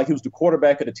he felt like he was the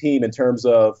quarterback of the team in terms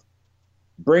of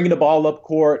bringing the ball up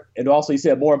court, and also he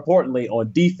said more importantly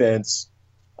on defense,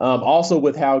 also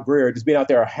with Hal Greer, just being out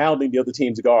there hounding the other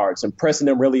team's guards and pressing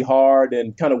them really hard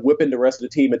and kind of whipping the rest of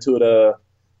the team into the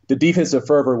defensive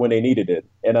fervor when they needed it.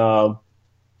 And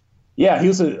he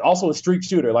was also a streak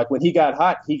shooter. Like when he got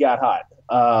hot, he got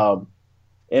hot.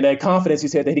 And that confidence he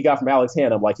said that he got from Alex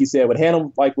Hannum, like he said, when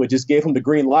Hannum would just give him the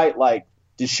green light, like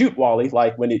just shoot Wally.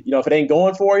 Like when if it ain't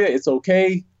going for you, it's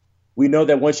okay. We know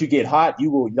that once you get hot, you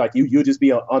will you'll just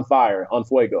be on fire, on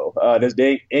fuego.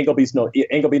 Ain't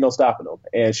gonna be no stopping them.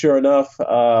 And sure enough,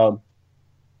 the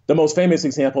most famous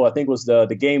example I think was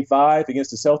the Game 5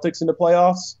 against the Celtics in the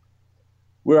playoffs,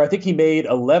 where I think he made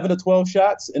 11 to 12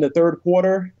 shots in the third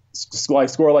quarter. Score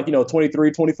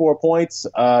 23, 24 points,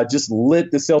 just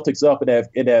lit the Celtics up in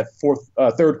that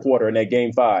third quarter in that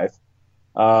Game 5.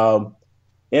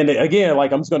 And again, I'm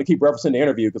just going to keep referencing the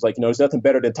interview because there's nothing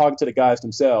better than talking to the guys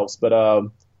themselves. But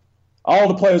all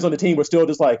the players on the team were still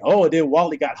just like, oh, and then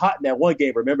Wally got hot in that one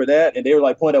game. Remember that? And they were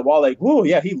like pointing at Wally, like, "Whoa,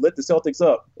 yeah, he lit the Celtics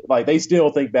up." Like they still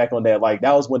think back on that. Like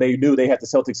that was when they knew they had the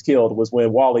Celtics killed. Was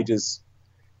when Wally just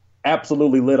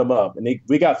absolutely lit them up. And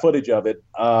we got footage of it.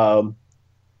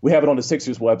 We have it on the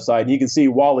Sixers website, and you can see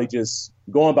Wally just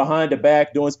going behind the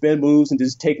back, doing spin moves, and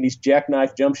just taking these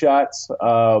jackknife jump shots.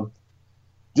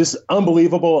 Just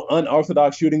unbelievable,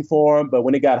 unorthodox shooting for him. But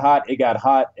when it got hot, it got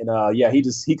hot, and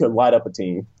he could light up a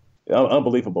team.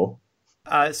 Unbelievable.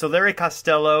 So Larry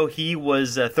Costello, he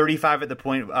was 35 at the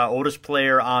point, oldest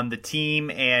player on the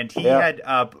team, and he had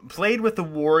played with the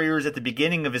Warriors at the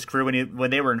beginning of his career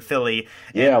when they were in Philly.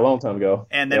 A long time ago.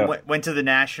 And then went to the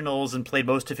Nationals and played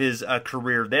most of his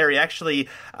career there. He actually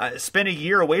spent a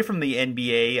year away from the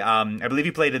NBA. I believe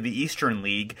he played in the Eastern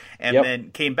League, and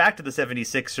then came back to the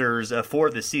 76ers for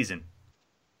this season.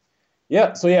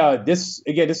 Yeah, so this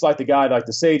is like the guy, like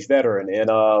the sage veteran,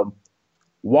 and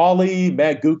Wally,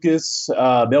 Matt Guokas,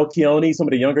 Mel Keone, some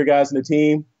of the younger guys in the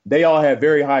team, they all had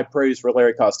very high praise for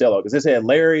Larry Costello because they said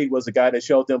Larry was the guy that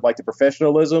showed them like the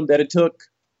professionalism that it took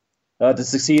to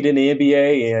succeed in the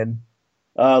NBA. And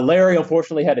Larry,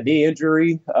 unfortunately, had a knee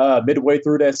injury midway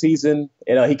through that season.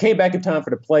 And he came back in time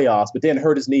for the playoffs, but then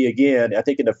hurt his knee again, I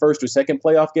think in the first or second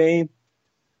playoff game.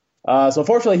 So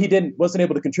unfortunately, he wasn't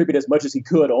able to contribute as much as he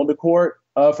could on the court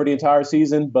for the entire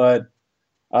season. But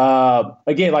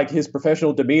again, like his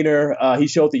professional demeanor, he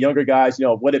showed the younger guys,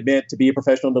 what it meant to be a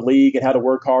professional in the league and how to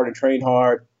work hard and train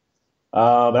hard.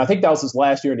 And I think that was his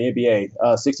last year in the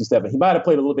NBA, 67. He might have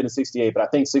played a little bit in 68, but I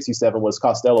think 67 was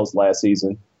Costello's last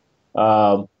season. He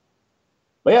was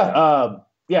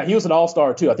an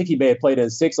all-star too. I think he may have played in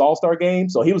 6 all-star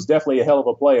games. So he was definitely a hell of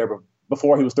a player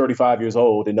before he was 35 years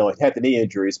old and had the knee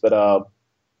injuries. But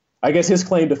I guess his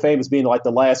claim to fame is being like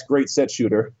the last great set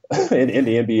shooter in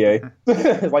the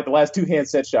NBA, like the last two-hand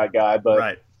set shot guy.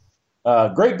 But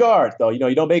great guard, though.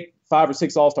 You don't make 5 or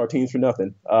 6 All-Star teams for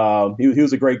nothing. He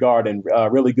was a great guard and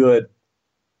really good,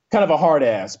 kind of a hard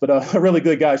ass, but a really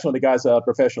good guy showing the guys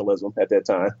professionalism at that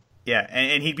time. Yeah,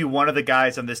 and he'd be one of the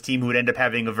guys on this team who would end up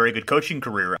having a very good coaching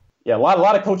career. Yeah, a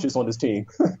lot of coaches on this team.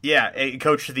 Yeah, he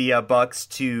coached the Bucks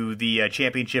to the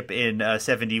championship in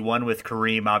 '71 with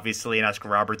Kareem, obviously, and Oscar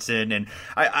Robertson. And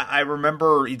I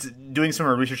remember doing some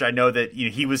research. I know that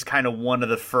he was kind of one of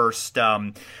the first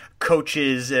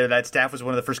coaches. That staff was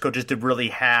one of the first coaches to really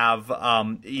have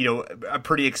a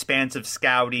pretty expansive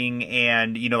scouting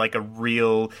and like a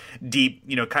real deep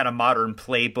kind of modern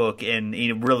playbook,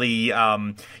 and really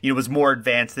was more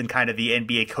advanced than kind of the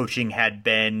NBA coaching had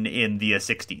been in the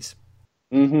 '60s.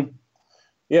 Mm-hmm.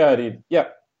 Yeah, dude. Yeah.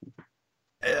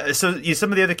 So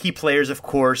some of the other key players, of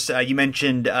course, you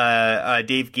mentioned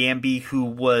Dave Gamby, who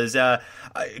was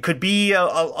could be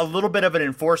a little bit of an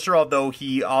enforcer, although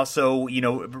he also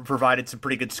provided some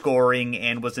pretty good scoring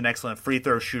and was an excellent free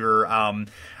throw shooter.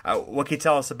 What can you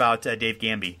tell us about Dave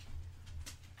Gamby?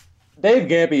 Dave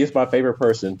Gamby is my favorite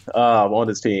person on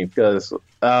this team because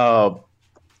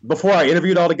before I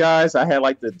interviewed all the guys, I had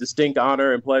like the distinct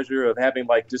honor and pleasure of having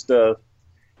like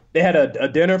they had a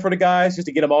dinner for the guys just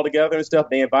to get them all together and stuff.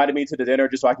 They invited me to the dinner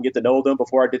just so I can get to know them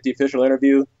before I did the official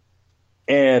interview.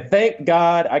 And thank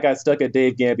God I got stuck at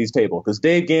Dave Gamby's table because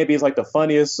Dave Gamby is like the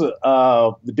funniest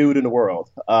dude in the world.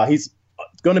 He's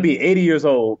going to be 80 years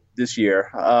old this year.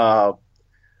 But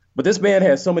this man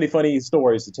has so many funny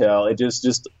stories to tell. It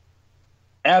just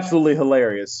absolutely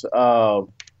hilarious. I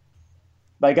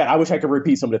wish I could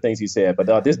repeat some of the things he said,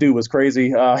 but this dude was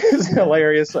crazy. It's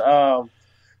hilarious.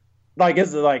 I'm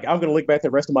gonna look back the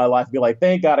rest of my life and be like,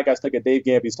 thank God I got stuck at Dave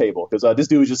Gamby's table because this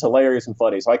dude is just hilarious and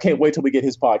funny. So I can't wait till we get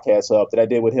his podcast up that I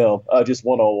did with him, just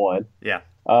one-on-one. Yeah.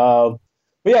 But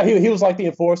yeah, he was like the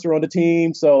enforcer on the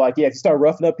team. So if you start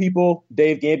roughing up people,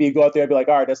 Dave Gamby would go out there and be like,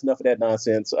 all right, that's enough of that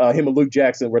nonsense. Him and Luke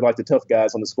Jackson were like the tough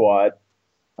guys on the squad.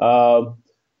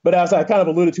 But as I kind of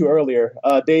alluded to earlier,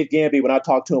 Dave Gamby, when I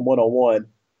talked to him one-on-one,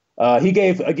 he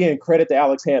gave, again, credit to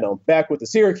Alex Hannum back with the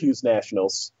Syracuse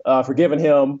Nationals for giving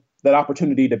him that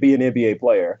opportunity to be an NBA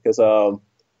player. Because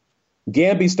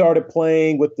Gamby started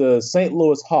playing with the St.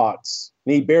 Louis Hawks,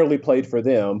 and he barely played for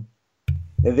them.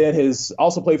 And then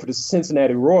also played for the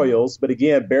Cincinnati Royals, but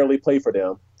again, barely played for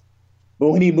them. But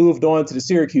when he moved on to the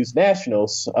Syracuse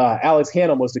Nationals, Alex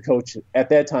Hannum was the coach at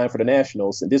that time for the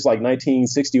Nationals, and this is like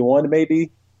 1961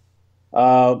 maybe.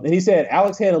 And he said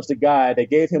Alex Hannum's the guy that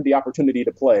gave him the opportunity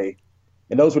to play.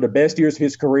 And those were the best years of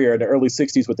his career in the early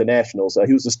 60s with the Nationals.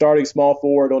 He was the starting small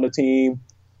forward on the team.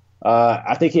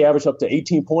 I think he averaged up to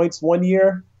 18 points one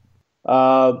year.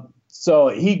 So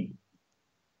he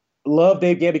loved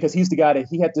Dave Gamby because he's the guy that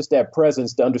he had just that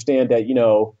presence to understand that,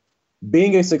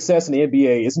 being a success in the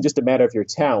NBA isn't just a matter of your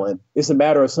talent. It's a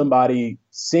matter of somebody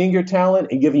seeing your talent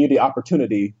and giving you the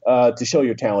opportunity to show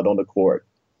your talent on the court.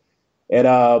 And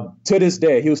to this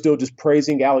day, he was still just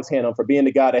praising Alex Hannum for being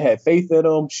the guy that had faith in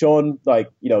him, showing,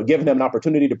 giving him an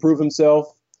opportunity to prove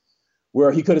himself,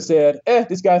 where he could have said,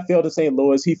 this guy failed in St.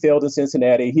 Louis. He failed in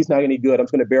Cincinnati. He's not any good. I'm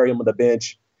just going to bury him on the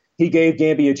bench. He gave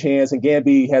Gamby a chance, and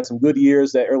Gamby had some good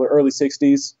years that early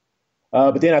 60s.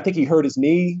 But then I think he hurt his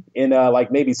knee in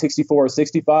maybe 64 or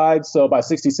 65. So by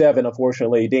 67,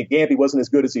 unfortunately, Gamby wasn't as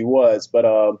good as he was. But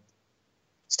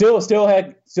still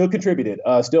contributed.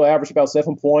 Still averaged about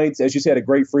 7 points. As you said, a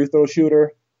great free throw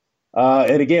shooter.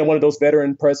 And again, one of those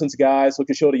veteran presence guys who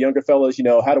can show the younger fellas,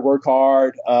 how to work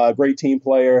hard. Great team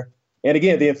player. And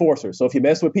again, the enforcer. So if you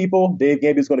mess with people, Dave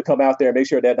Gamby is going to come out there and make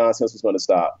sure that nonsense is going to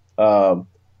stop.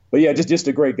 But yeah, just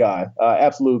a great guy.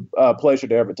 Absolute pleasure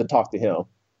to talk to him.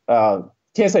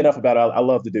 Can't say enough about it. I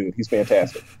love the dude. He's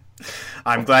fantastic.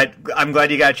 I'm glad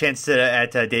you got a chance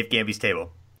at Dave Gamby's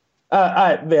table.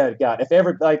 Man, God, if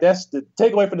ever, that's the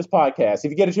takeaway from this podcast.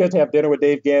 If you get a chance to have dinner with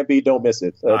Dave Gamby, don't miss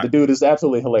it. The dude is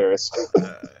absolutely hilarious.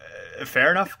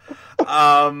 Fair enough.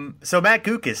 So Matt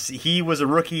Guokas, he was a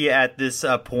rookie at this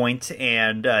point,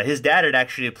 and his dad had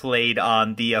actually played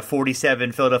on the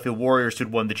 47 Philadelphia Warriors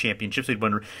who'd won the championships. Who'd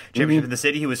won championship in the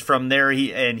city. He was from there.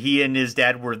 He and his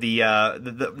dad were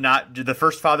the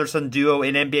first father-son duo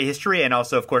in NBA history, and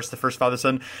also, of course, the first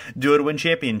father-son duo to win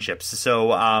championships. So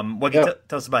what can you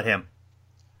tell us about him?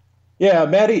 Yeah,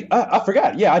 Matty, I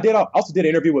forgot. Yeah, I also did an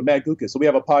interview with Matt Guokas, so we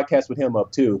have a podcast with him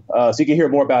up too. So you can hear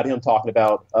more about him talking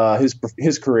about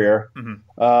his career. Mm-hmm.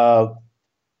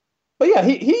 But yeah,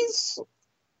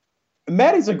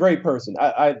 Matty's a great person.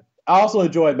 I also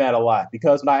enjoyed Matt a lot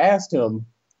because when I asked him,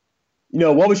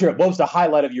 what was the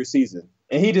highlight of your season,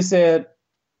 and he just said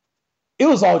it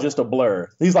was all just a blur.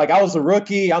 He's like, I was a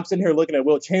rookie. I'm sitting here looking at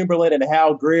Wilt Chamberlain and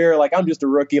Hal Greer. Like, I'm just a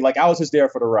rookie. Like, I was just there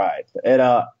for the ride. And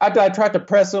I tried to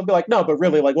press him, be like, no, but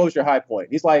really, what was your high point?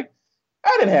 He's like,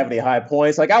 I didn't have any high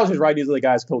points. Like, I was just riding these other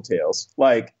guys' coattails.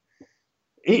 Like,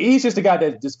 he's just a guy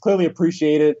that just clearly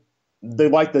appreciated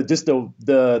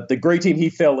the great team he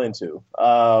fell into.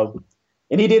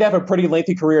 And he did have a pretty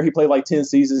lengthy career. He played 10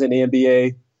 seasons in the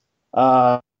NBA.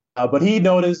 But he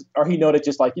noted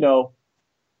just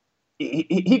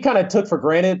he kind of took for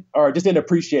granted or just didn't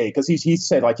appreciate because he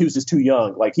said he was just too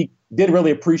young. He didn't really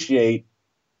appreciate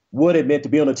what it meant to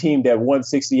be on a team that won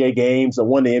 68 games and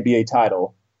won the NBA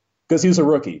title because he was a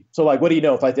rookie. So what do you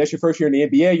know? If that's your first year in the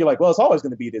NBA, you're like, well, it's always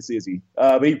going to be this easy.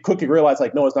 But he quickly realized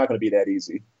no, it's not going to be that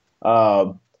easy.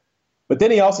 But then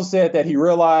he also said that he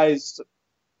realized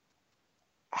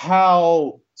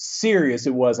how serious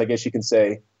it was, I guess you can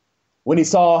say, when he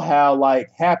saw how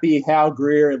happy Hal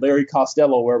Greer and Larry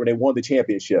Costello were when they won the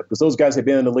championship, because those guys had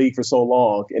been in the league for so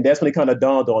long. And that's when it kind of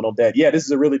dawned on him that, this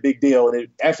is a really big deal. And it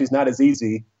actually is not as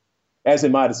easy as it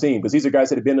might have seemed, because these are guys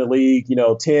that have been in the league,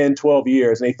 10, 12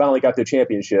 years, and they finally got their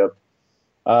championship.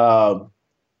 So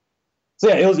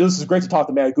yeah, it was great to talk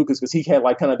to Matt Guokas because he had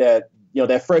kind of that,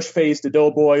 that fresh face, the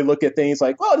doughboy look at things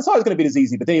well, it's always going to be this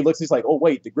easy. But then he looks, he's like, oh,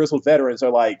 wait, the Grizzlies veterans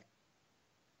are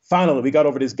finally, we got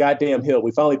over this goddamn hill.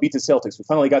 We finally beat the Celtics. We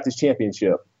finally got this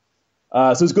championship.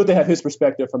 So it's good to have his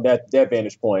perspective from that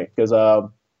vantage point because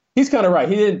he's kind of right.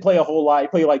 He didn't play a whole lot. He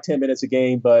played 10 minutes a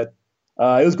game, but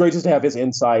it was great just to have his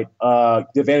insight, the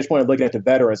vantage point of looking at the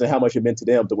veterans and how much it meant to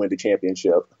them to win the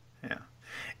championship. Yeah.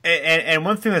 And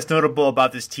one thing that's notable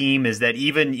about this team is that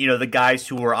even, the guys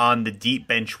who were on the deep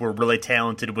bench were really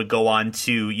talented, would go on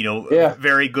to,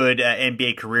 very good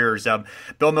NBA careers.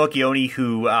 Bill Melchionni,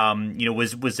 who,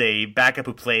 was a backup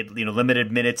who played,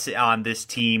 limited minutes on this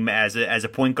team as a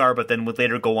point guard, but then would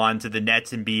later go on to the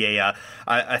Nets and be a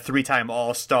 3-time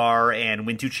All-Star and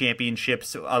win 2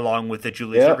 championships along with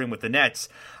Julius Erving with the Nets.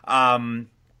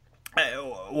 What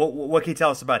can you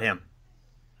tell us about him?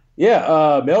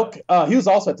 Yeah, Milk. He was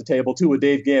also at the table too with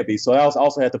Dave Gamby, so I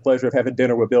also had the pleasure of having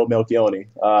dinner with Bill Melchionni.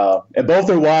 And both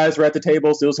their wives were at the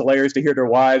table, so it was hilarious to hear their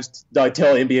wives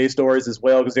tell NBA stories as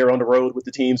well because they were on the road with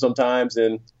the team sometimes.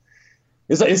 And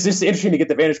it's just interesting to get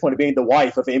the vantage point of being the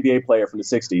wife of an NBA player from the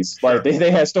 '60s. Sure.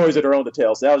 They had stories of their own to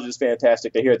tell, so that was just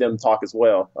fantastic to hear them talk as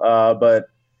well. But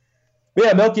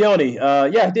yeah,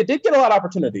 Melchionni, did get a lot of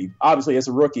opportunity, obviously as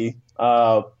a rookie.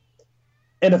 And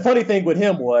the funny thing with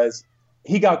him was,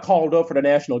 he got called up for the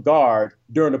National Guard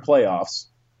during the playoffs.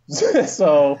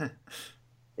 So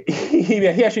he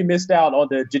actually missed out on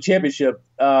the championship,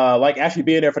 actually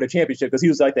being there for the championship because he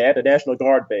was at the National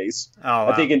Guard base. Oh, wow.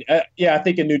 I think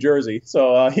in New Jersey.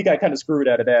 So he got kind of screwed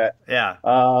out of that. Yeah.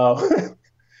 So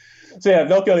yeah,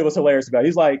 Melchionni was hilarious about it.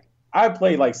 He's like, I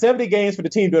played 70 games for the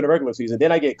team during the regular season.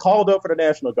 Then I get called up for the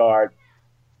National Guard.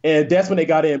 And that's when they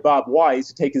got in Bob Weiss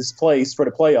to take his place for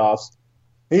the playoffs.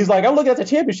 He's like, I'm looking at the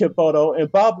championship photo, and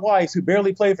Bob Weiss, who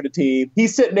barely played for the team,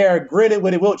 he's sitting there grinning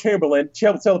with Wilt Chamberlain,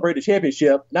 celebrating the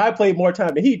championship. Now I played more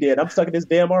time than he did. I'm stuck in this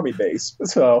damn Army base.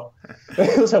 So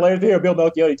it was hilarious to hear Bill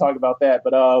Melchiori talk about that.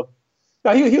 But no,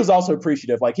 he was also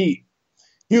appreciative. Like he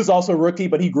was also a rookie,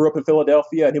 but he grew up in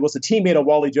Philadelphia, and he was a teammate of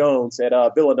Wally Jones at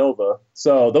Villanova.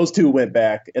 So those two went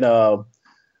back, and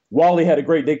Wally had a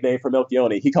great nickname for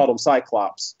Melchiori. He called him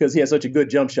Cyclops because he had such a good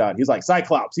jump shot. He's like,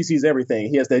 Cyclops, he sees everything.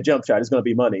 He has that jump shot. It's going to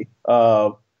be money.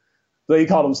 So he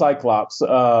called him Cyclops.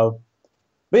 But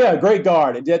yeah, great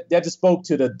guard. And that just spoke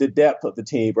to the depth of the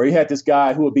team, where he had this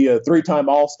guy who would be a 3-time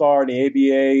All-Star in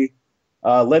the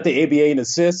ABA, led the ABA in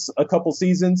assists a couple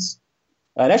seasons,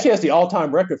 and actually has the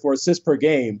all-time record for assists per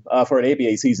game for an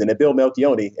ABA season at Bill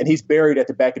Melchiori, and he's buried at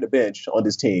the back of the bench on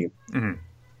this team. Mm-hmm.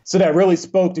 So that really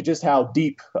spoke to just how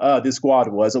deep this squad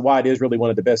was and why it is really one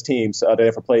of the best teams that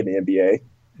ever played in the NBA.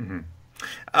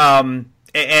 Mm-hmm.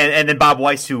 And then Bob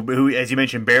Weiss, who as you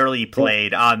mentioned barely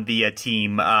played on the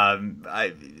team,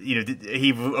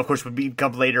 he of course would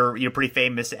become later pretty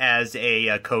famous as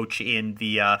a coach in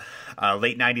the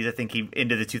late '90s. I think he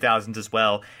into the 2000s as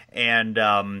well. And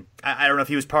I don't know if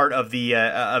he was part of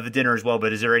the dinner as well,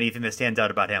 but is there anything that stands out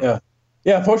about him?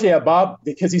 Yeah, unfortunately, Bob,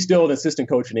 because he's still an assistant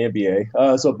coach in the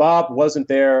NBA. So Bob wasn't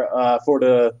there for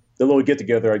the little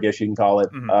get-together, I guess you can call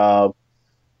it. Mm-hmm.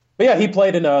 But yeah, he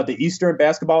played in the Eastern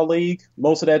Basketball League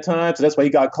most of that time. So that's why he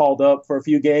got called up for a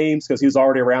few games, because he was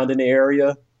already around in the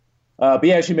area. But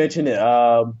yeah, as you mentioned,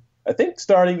 I think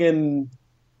starting in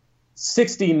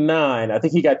 1969, I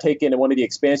think he got taken in one of the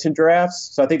expansion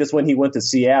drafts. So I think that's when he went to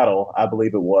Seattle, I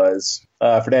believe it was,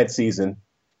 for that season.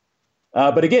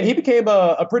 But again, he became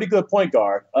a pretty good point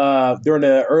guard during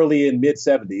the early and mid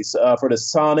 70s for the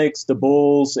Sonics, the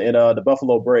Bulls, and the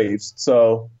Buffalo Braves.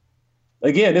 So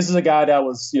again, this is a guy that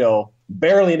was,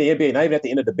 barely in the NBA, not even at the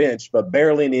end of the bench, but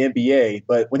barely in the NBA.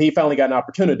 But when he finally got an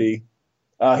opportunity,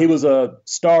 he was a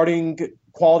starting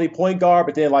quality point guard,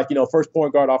 but then first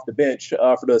point guard off the bench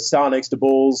for the Sonics, the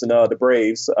Bulls, and the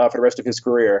Braves for the rest of his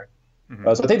career.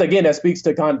 Mm-hmm. So I think, again, that speaks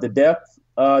to kind of the depth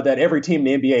that every team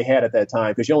in the NBA had at that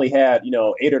time, because you only had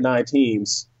 8 or 9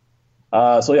 teams.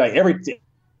 So yeah,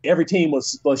 every team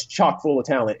was chock full of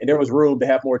talent, and there was room to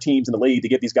have more teams in the league to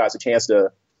give these guys a chance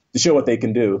to show what they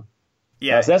can do.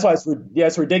 Yeah, so that's why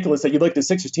it's ridiculous that you look at the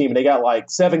Sixers team and they got like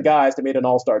 7 guys that made an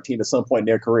All-Star team at some point in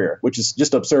their career, which is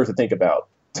just absurd to think about.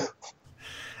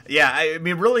 Yeah, I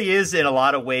mean, it really is in a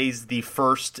lot of ways the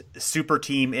first super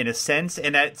team in a sense,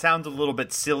 and that sounds a little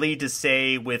bit silly to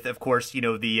say with, of course, the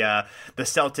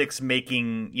Celtics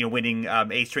winning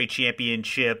 8 straight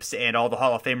championships and all the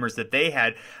Hall of Famers that they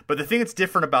had. But the thing that's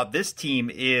different about this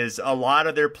team is a lot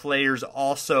of their players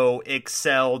also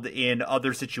excelled in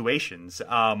other situations,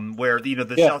 where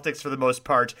Celtics for the most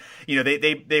part,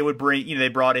 they would bring they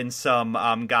brought in some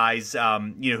guys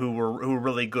who were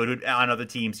really good on other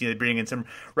teams. They bring in some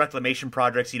reclamation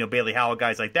projects, Bailey Howell,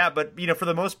 guys like that. But, for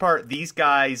the most part, these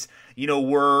guys,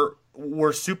 were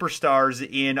superstars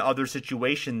in other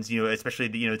situations, especially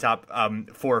the top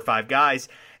 4 or 5 guys.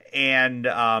 And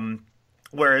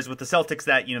whereas with the Celtics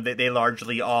that, they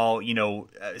largely all,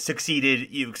 succeeded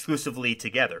exclusively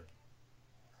together.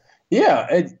 Yeah.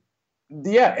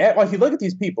 Like you look at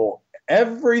these people,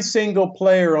 every single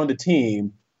player on the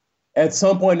team at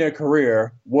some point in their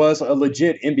career was a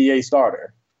legit NBA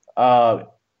starter.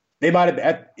 They might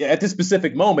have, at this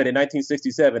specific moment in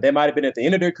 1967, they might have been at the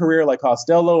end of their career like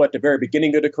Costello, at the very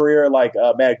beginning of their career like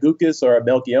Matt Gukas or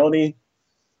Melchiori.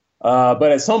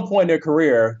 But at some point in their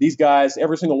career, these guys,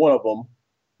 every single one of them,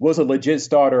 was a legit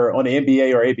starter on the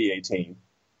NBA or ABA team.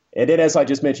 And then, as I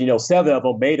just mentioned, 7 of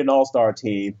them made an All-Star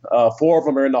team. 4 of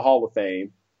them are in the Hall of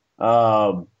Fame.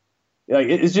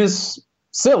 It's just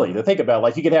silly to think about.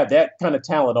 Like, you could have that kind of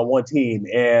talent on one team,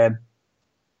 and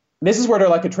this is where they're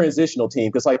like a transitional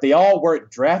team, because they all weren't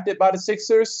drafted by the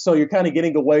Sixers. So you're kind of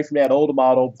getting away from that old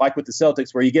model, like with the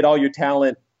Celtics, where you get all your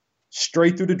talent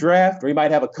straight through the draft, or you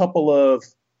might have a couple of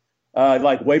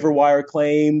waiver wire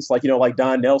claims, like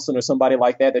Don Nelson or somebody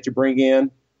like that you bring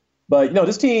in. But,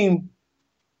 this team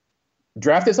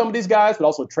drafted some of these guys, but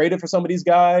also traded for some of these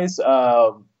guys. They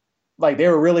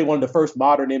were really one of the first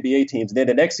modern NBA teams. And then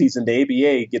the next season, the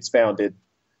ABA gets founded.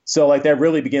 So that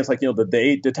really begins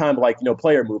the time of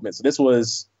player movement. So this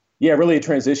was really a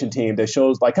transition team that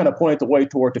shows kind of pointed the way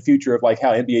toward the future of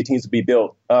how NBA teams would be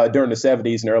built during the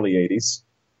 70s and early 80s.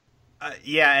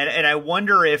 Yeah, and I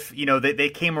wonder if, they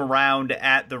came around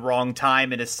at the wrong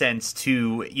time in a sense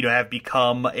to, have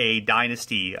become a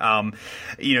dynasty.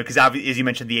 Because as you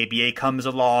mentioned, the ABA comes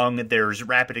along, there's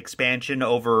rapid expansion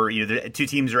over, the two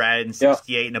teams are added in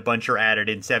 68 and a bunch are added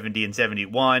in 70 and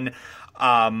 71.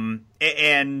 Wilton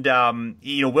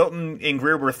and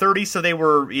Greer were 30, so they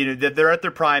were, they're at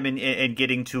their prime and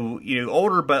getting to,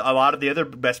 older, but a lot of the other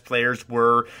best players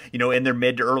were, in their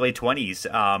mid to early 20s.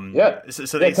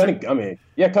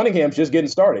 Cunningham's just getting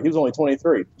started. He was only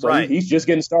 23, so right. He's just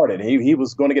getting started. He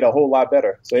was going to get a whole lot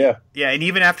better. So yeah. Yeah, and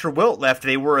even after Wilt left,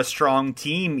 they were a strong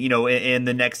team, in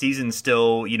the next season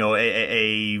still,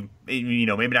 maybe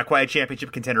not quite a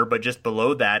championship contender, but just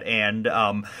below that. And,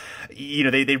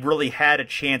 they really had a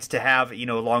chance to have, a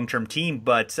long-term team,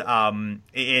 but, and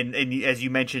as you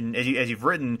mentioned, as you've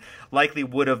written, likely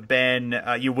would have been,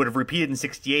 you would have repeated in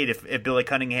 68 if Billy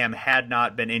Cunningham had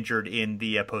not been injured in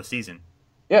the postseason.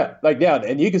 Yeah,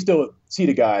 and you can still see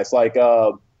the guys,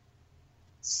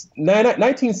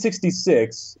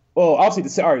 1966, well,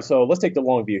 obviously, all right, so let's take the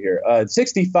long view here. In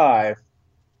 65,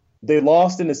 they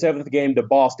lost in the seventh game to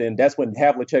Boston. That's when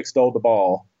Havlicek stole the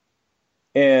ball.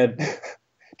 And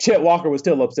Chet Walker was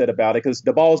still upset about it because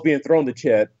the ball was being thrown to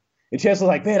Chet. And Chet was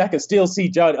like, man, I can still see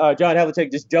John Havlicek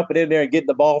just jumping in there and getting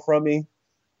the ball from me.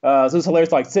 So it's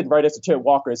hilarious, sitting right next to Chet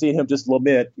Walker and seeing him just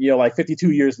lament,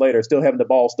 52 years later, still having the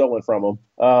ball stolen from him.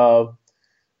 But,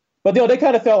 they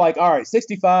kind of felt like, all right,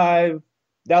 65,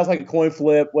 that was like a coin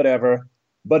flip, whatever.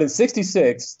 But in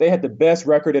 66, they had the best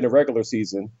record in the regular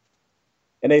season.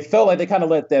 And they felt like they kind of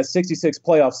let that 66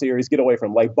 playoff series get away from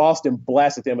them. Like Boston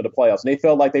blasted them in the playoffs. And they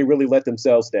felt like they really let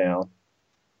themselves down.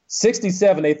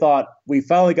 67, they thought, we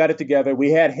finally got it together.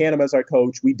 We had Hannum as our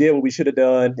coach. We did what we should have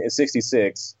done in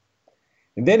 66.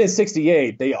 And then in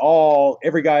 68,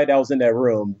 every guy that was in that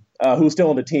room who was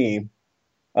still on the team,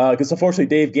 because unfortunately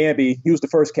Dave Gamby, he was the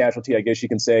first casualty, I guess you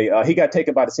can say. He got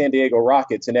taken by the San Diego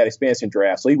Rockets in that expansion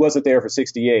draft. So he wasn't there for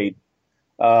 68.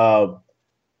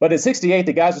 But in 68,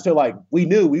 the guys were still like, we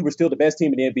knew we were still the best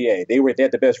team in the NBA. They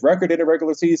had the best record in the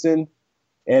regular season.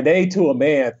 And they, to a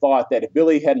man, thought that if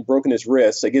Billy hadn't broken his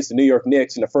wrist against the New York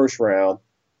Knicks in the first round,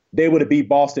 they would have beat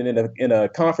Boston in a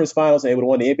conference finals, and they would have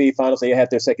won the NBA finals. They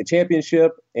had their second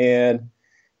championship. And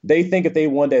they think if they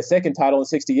won that second title in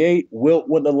 68, Wilt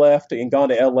wouldn't have left and gone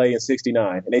to LA in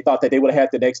 69. And they thought that they would have had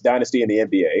the next dynasty in the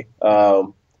NBA.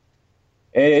 And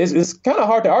it's kind of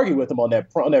hard to argue with them on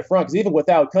that front, because even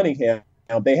without Cunningham,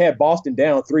 they had Boston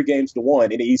down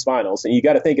 3-1 in the East Finals. And you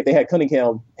got to think if they had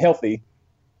Cunningham healthy,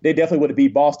 they definitely would have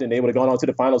beat Boston. They would have gone on to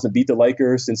the finals and beat the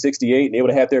Lakers in 68, and they would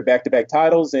have had their back-to-back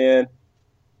titles. And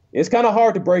it's kind of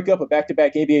hard to break up a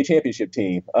back-to-back NBA championship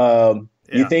team.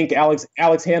 You think Alex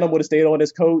Hannum would have stayed on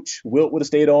as coach? Wilt would have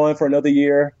stayed on for another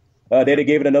year. They'd have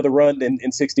gave it another run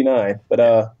in 69.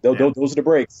 But those are the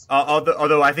breaks.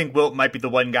 Although I think Wilt might be the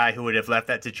one guy who would have left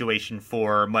that situation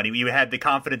for money. You had the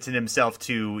confidence in himself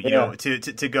to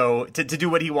go to do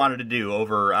what he wanted to do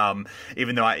over.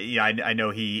 Even though I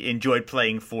know he enjoyed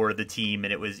playing for the team,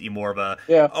 and it was more of a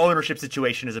ownership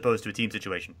situation as opposed to a team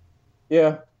situation.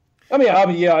 Yeah, I mean,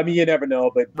 you never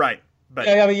know, but right. But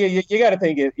you got to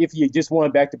think if you just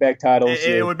won back-to-back titles,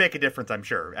 it would make a difference. I'm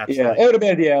sure. Absolutely. Yeah, it would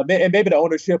have been. And maybe the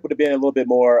ownership would have been a little bit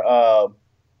more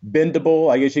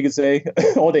bendable, I guess you could say,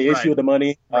 on the issue of the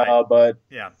money. Right. But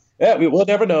we'll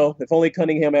never know. If only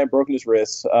Cunningham had broken his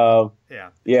wrist.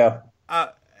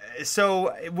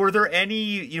 So was there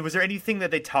anything that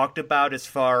they talked about as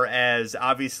far as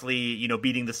obviously,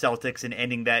 beating the Celtics and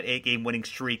ending that 8-game winning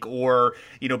streak, or,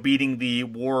 beating the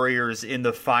Warriors in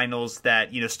the finals that,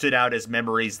 stood out as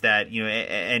memories that,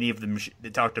 any of them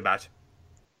talked about?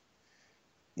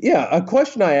 Yeah. A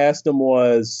question I asked them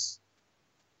was,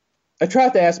 I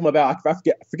tried to ask them about, I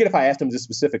forget if I asked them this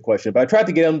specific question, but I tried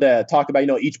to get them to talk about,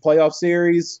 each playoff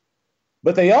series.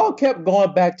 But they all kept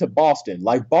going back to Boston.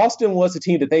 Like, Boston was the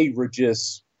team that that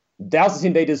was the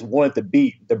team they just wanted to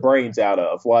beat the brains out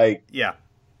of. Like,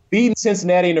 beating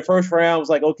Cincinnati in the first round was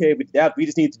like, okay, but we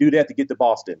just need to do that to get to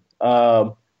Boston.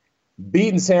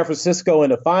 Beating San Francisco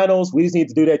in the finals, we just need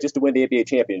to do that just to win the NBA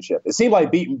championship. It seemed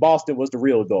like beating Boston was the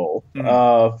real goal.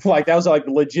 Mm-hmm. That was like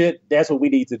legit, that's what we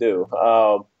need to do.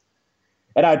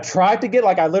 And I tried to get,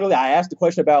 I asked the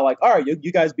question about, all right,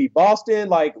 you guys beat Boston.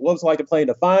 What was it like to play in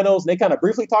the finals? And they kind of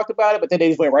briefly talked about it, but then they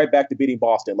just went right back to beating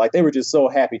Boston. They were just so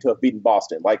happy to have beaten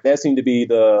Boston. That seemed to be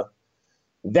that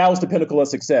was the pinnacle of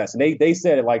success. And they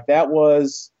said it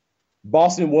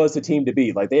Boston was the team to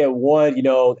beat. They had won,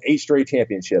 8 straight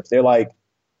championships. They're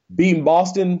beating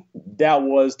Boston, that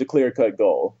was the clear-cut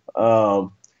goal.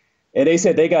 And they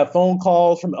said they got phone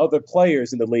calls from other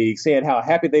players in the league saying how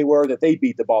happy they were that they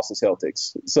beat the Boston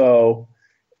Celtics. So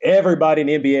everybody in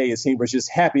the NBA, it seemed, was just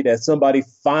happy that somebody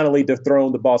finally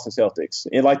dethroned the Boston Celtics.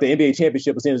 And like the NBA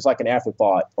championship was just like an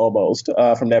afterthought almost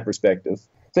from that perspective.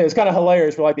 So it's kind of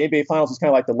hilarious for like the NBA Finals was kind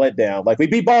of like the letdown. Like we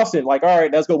beat Boston, like all right,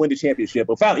 let's go win the championship.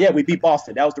 But finally, yeah, we beat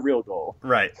Boston. That was the real goal.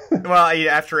 Right. Well,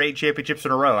 after 8 championships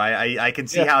in a row, I can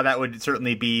see how that would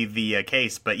certainly be the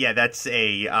case. But yeah, that's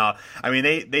I mean,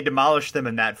 they demolished them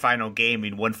in that final game. I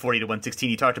mean, 140 to 116.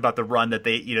 You talked about the run that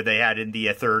they had in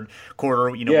the third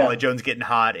quarter. Wally Jones getting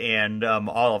hot and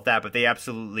all of that. But they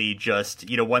absolutely just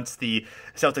once the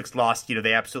Celtics lost,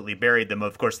 they absolutely buried them.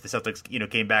 Of course, the Celtics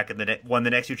came back and won the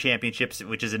next 2 championships,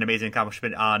 which is an amazing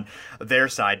accomplishment on their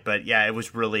side. But yeah, it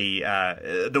was really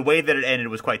the way that it ended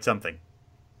was quite something.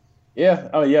 Yeah.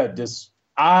 Oh yeah.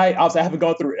 I haven't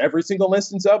gone through every single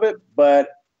instance of it, but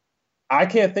I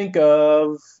can't think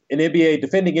of an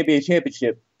defending NBA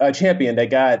champion that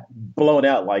got blown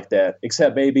out like that,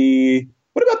 except maybe,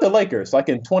 what about the Lakers? Like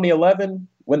in 2011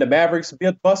 when the Mavericks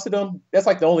busted them? That's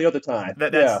like the only other time.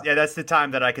 That's the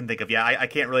time that I can think of. Yeah, I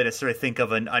can't really necessarily think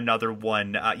of another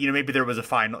one. Maybe there was a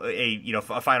final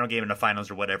game in the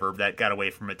finals or whatever that got away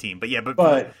from a team. But yeah, but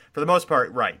for the most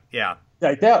part, right? Yeah.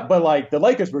 Like that, but like the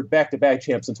Lakers were back-to-back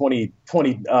champs in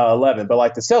 2011. But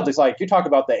like the Celtics, like you're talking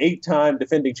about the 8-time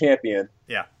defending champion.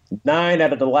 Yeah. 9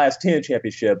 out of the last 10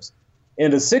 championships,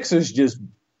 and the Sixers just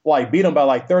like beat them by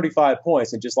like 35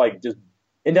 points and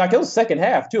and like it was second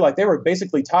half too. Like they were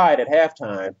basically tied at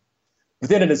halftime. But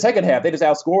then in the second half, they just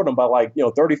outscored them by like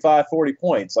 35, 40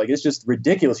 points. Like it's just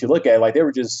ridiculous. You look at it, like they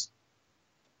were just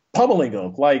pummeling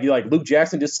them. Like Luke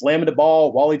Jackson just slamming the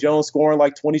ball, Wally Jones scoring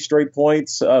like 20 straight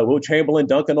points, Will Chamberlain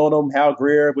dunking on them, Hal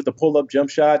Greer with the pull-up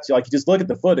jump shots. Like you just look at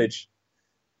the footage,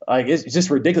 like it's just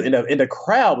ridiculous. And the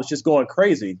crowd was just going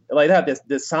crazy. Like they had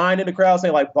this sign in the crowd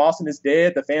saying like Boston is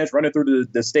dead. The fans running through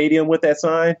the stadium with that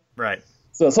sign. Right.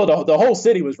 So the whole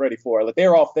city was ready for it. Like they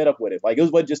were all fed up with it. Like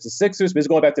it wasn't just the Sixers, but it's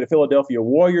going back to the Philadelphia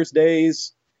Warriors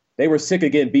days. They were sick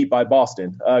of getting beat by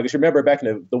Boston. Because remember back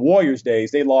in the Warriors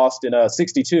days, they lost in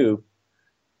 62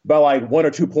 by like 1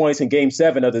 or 2 points in Game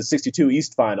 7 of the 62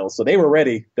 East Finals. So they were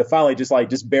ready to finally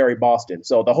just bury Boston.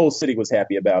 So the whole city was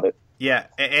happy about it. Yeah,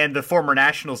 and the former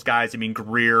Nationals guys, I mean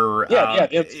Greer,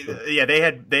 they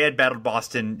had battled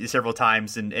Boston several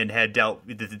times and had dealt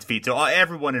with the defeat. So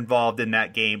everyone involved in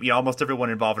that game, almost everyone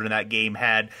involved in that game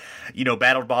had,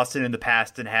 battled Boston in the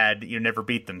past and had never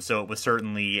beat them. So it was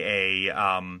certainly a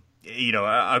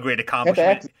great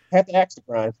accomplishment. Had to axe the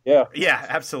grind. Yeah. Yeah,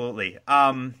 absolutely.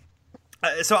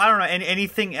 So I don't know.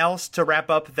 Anything else to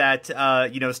wrap up that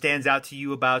stands out to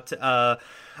you about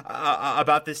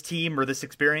this team or this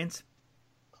experience?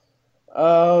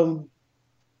 I'll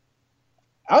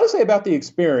just say about the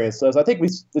experience. As I think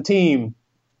the team,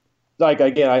 like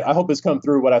again, I hope it's come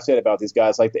through what I've said about these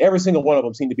guys. Like every single one of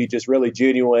them seemed to be just really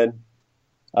genuine,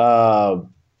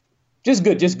 just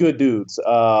good dudes.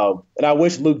 And I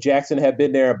wish Luke Jackson had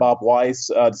been there and Bob Weiss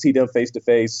to see them face to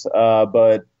face,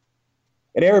 but.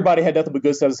 And everybody had nothing but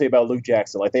good stuff to say about Luke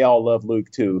Jackson. Like, they all love Luke,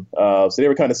 too. So they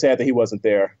were kind of sad that he wasn't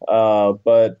there.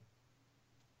 But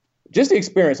just the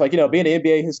experience, like, being an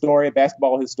NBA historian,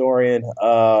 basketball historian,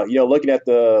 looking at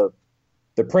the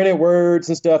printed words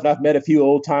and stuff. And I've met a few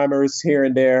old-timers here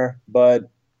and there. But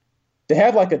to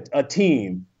have, like, a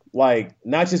team, like,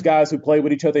 not just guys who play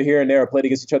with each other here and there or played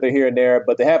against each other here and there,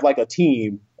 but to have, like, a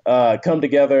team come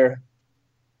together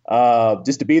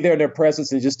just to be there in their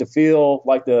presence and just to feel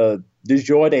like the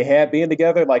joy they had being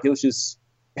together, like it was just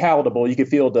palatable. You could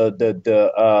feel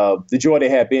the joy they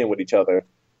had being with each other.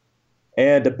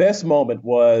 And the best moment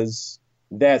was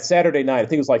that Saturday night. I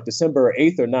think it was like December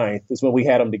 8th or 9th is when we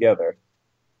had them together.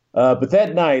 But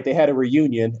that night they had a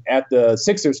reunion at the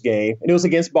Sixers game, and it was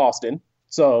against Boston.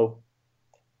 So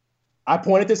I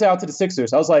pointed this out to the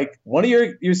Sixers. I was like, one of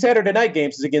your Saturday night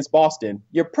games is against Boston.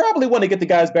 You probably want to get the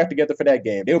guys back together for that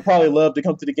game. They would probably love to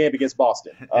come to the game against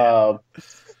Boston.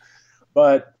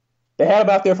 But they had them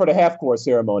out there for the half-court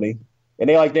ceremony. And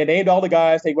they named all the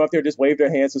guys. They went up there, just waved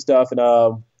their hands and stuff.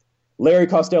 And Larry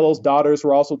Costello's daughters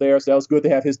were also there. So that was good to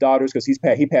have his daughters because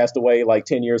he passed away like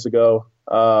 10 years ago,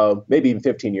 maybe even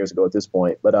 15 years ago at this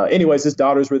point. But anyways, his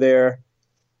daughters were there.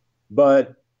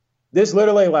 But this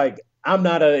literally, like, I'm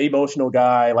not an emotional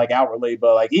guy, like, outwardly,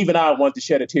 but, like, even I wanted to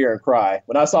shed a tear and cry.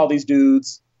 When I saw these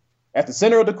dudes at the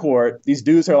center of the court, these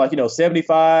dudes are, like,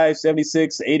 75,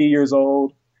 76, 80 years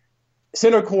old.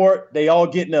 Center court, they all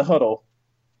get in a huddle.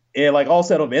 And, like, all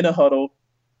set them in a huddle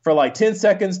for, like, 10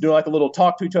 seconds, doing, like, a little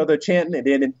talk to each other, chanting. And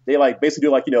then they, like, basically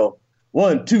do, like,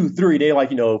 1, 2, 3. They, like,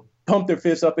 pump their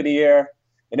fists up in the air.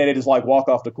 And then they just, like, walk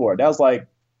off the court. That was, like,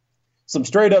 some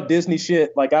straight-up Disney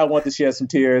shit. Like, I want to shed some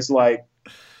tears. Like,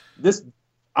 this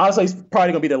honestly, it's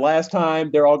probably going to be the last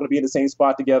time they're all going to be in the same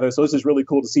spot together. So it's just really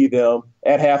cool to see them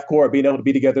at half court, being able to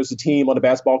be together as a team on the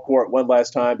basketball court one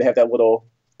last time, to have that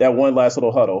one last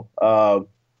little huddle.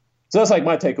 So that's like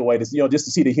my takeaway, just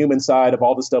to see the human side of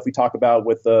all the stuff we talk about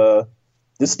with the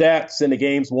stats and the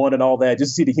games won and all that,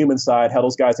 just to see the human side, how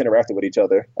those guys interacted with each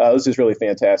other. It was just really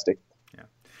fantastic. Yeah.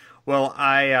 Well,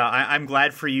 I'm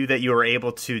glad for you that you were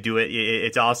able to do it.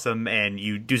 It's awesome, and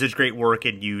you do such great work,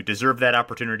 and you deserve that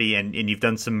opportunity, and you've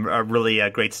done some really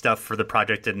great stuff for the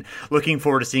project, and looking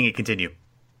forward to seeing it continue.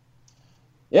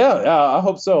 Yeah, I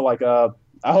hope so. I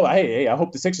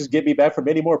hope the Sixers get me back for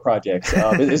many more projects.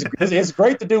 It's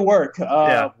great to do work,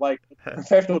 like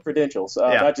professional credentials,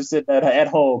 not just sitting at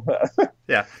home.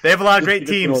 Yeah, they have a lot of great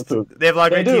teams. They have a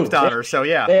lot of great teams to honor. So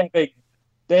yeah,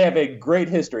 they have a great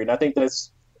history, and I think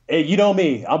that's, you know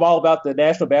me, I'm all about the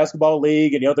National Basketball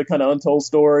League and the other kind of untold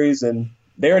stories, and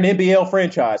they're an NBL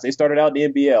franchise. They started out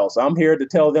in the NBL, so I'm here to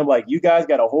tell them, like, you guys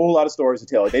got a whole lot of stories to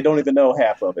tell. They don't even know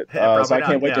half of it, so I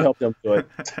can't wait to help them do it.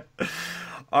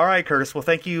 All right, Curtis. Well,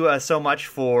 thank you so much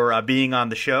for being on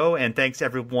the show, and thanks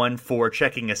everyone for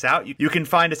checking us out. You can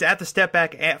find us at The Step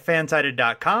Back at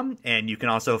fansided.com, and you can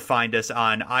also find us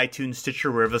on iTunes,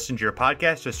 Stitcher, wherever you listen to your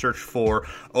podcast. Just search for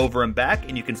Over and Back,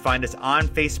 and you can find us on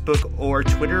Facebook or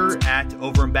Twitter at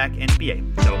Over and Back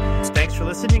NBA. So thanks for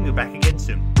listening. We'll be back again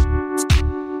soon.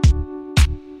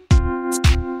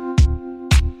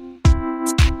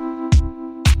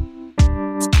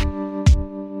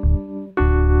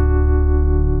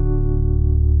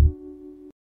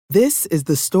 This is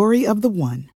the story of the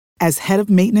one. As head of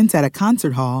maintenance at a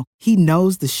concert hall, he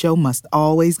knows the show must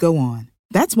always go on.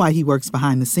 That's why he works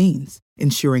behind the scenes,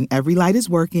 ensuring every light is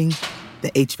working,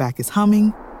 the HVAC is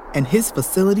humming, and his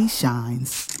facility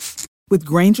shines. With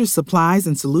Grainger's supplies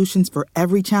and solutions for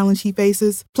every challenge he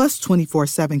faces, plus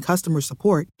 24/7 customer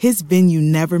support, his venue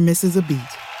never misses a beat.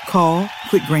 Call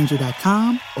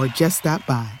quickgrainger.com or just stop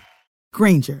by.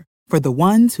 Grainger, for the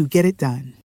ones who get it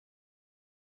done.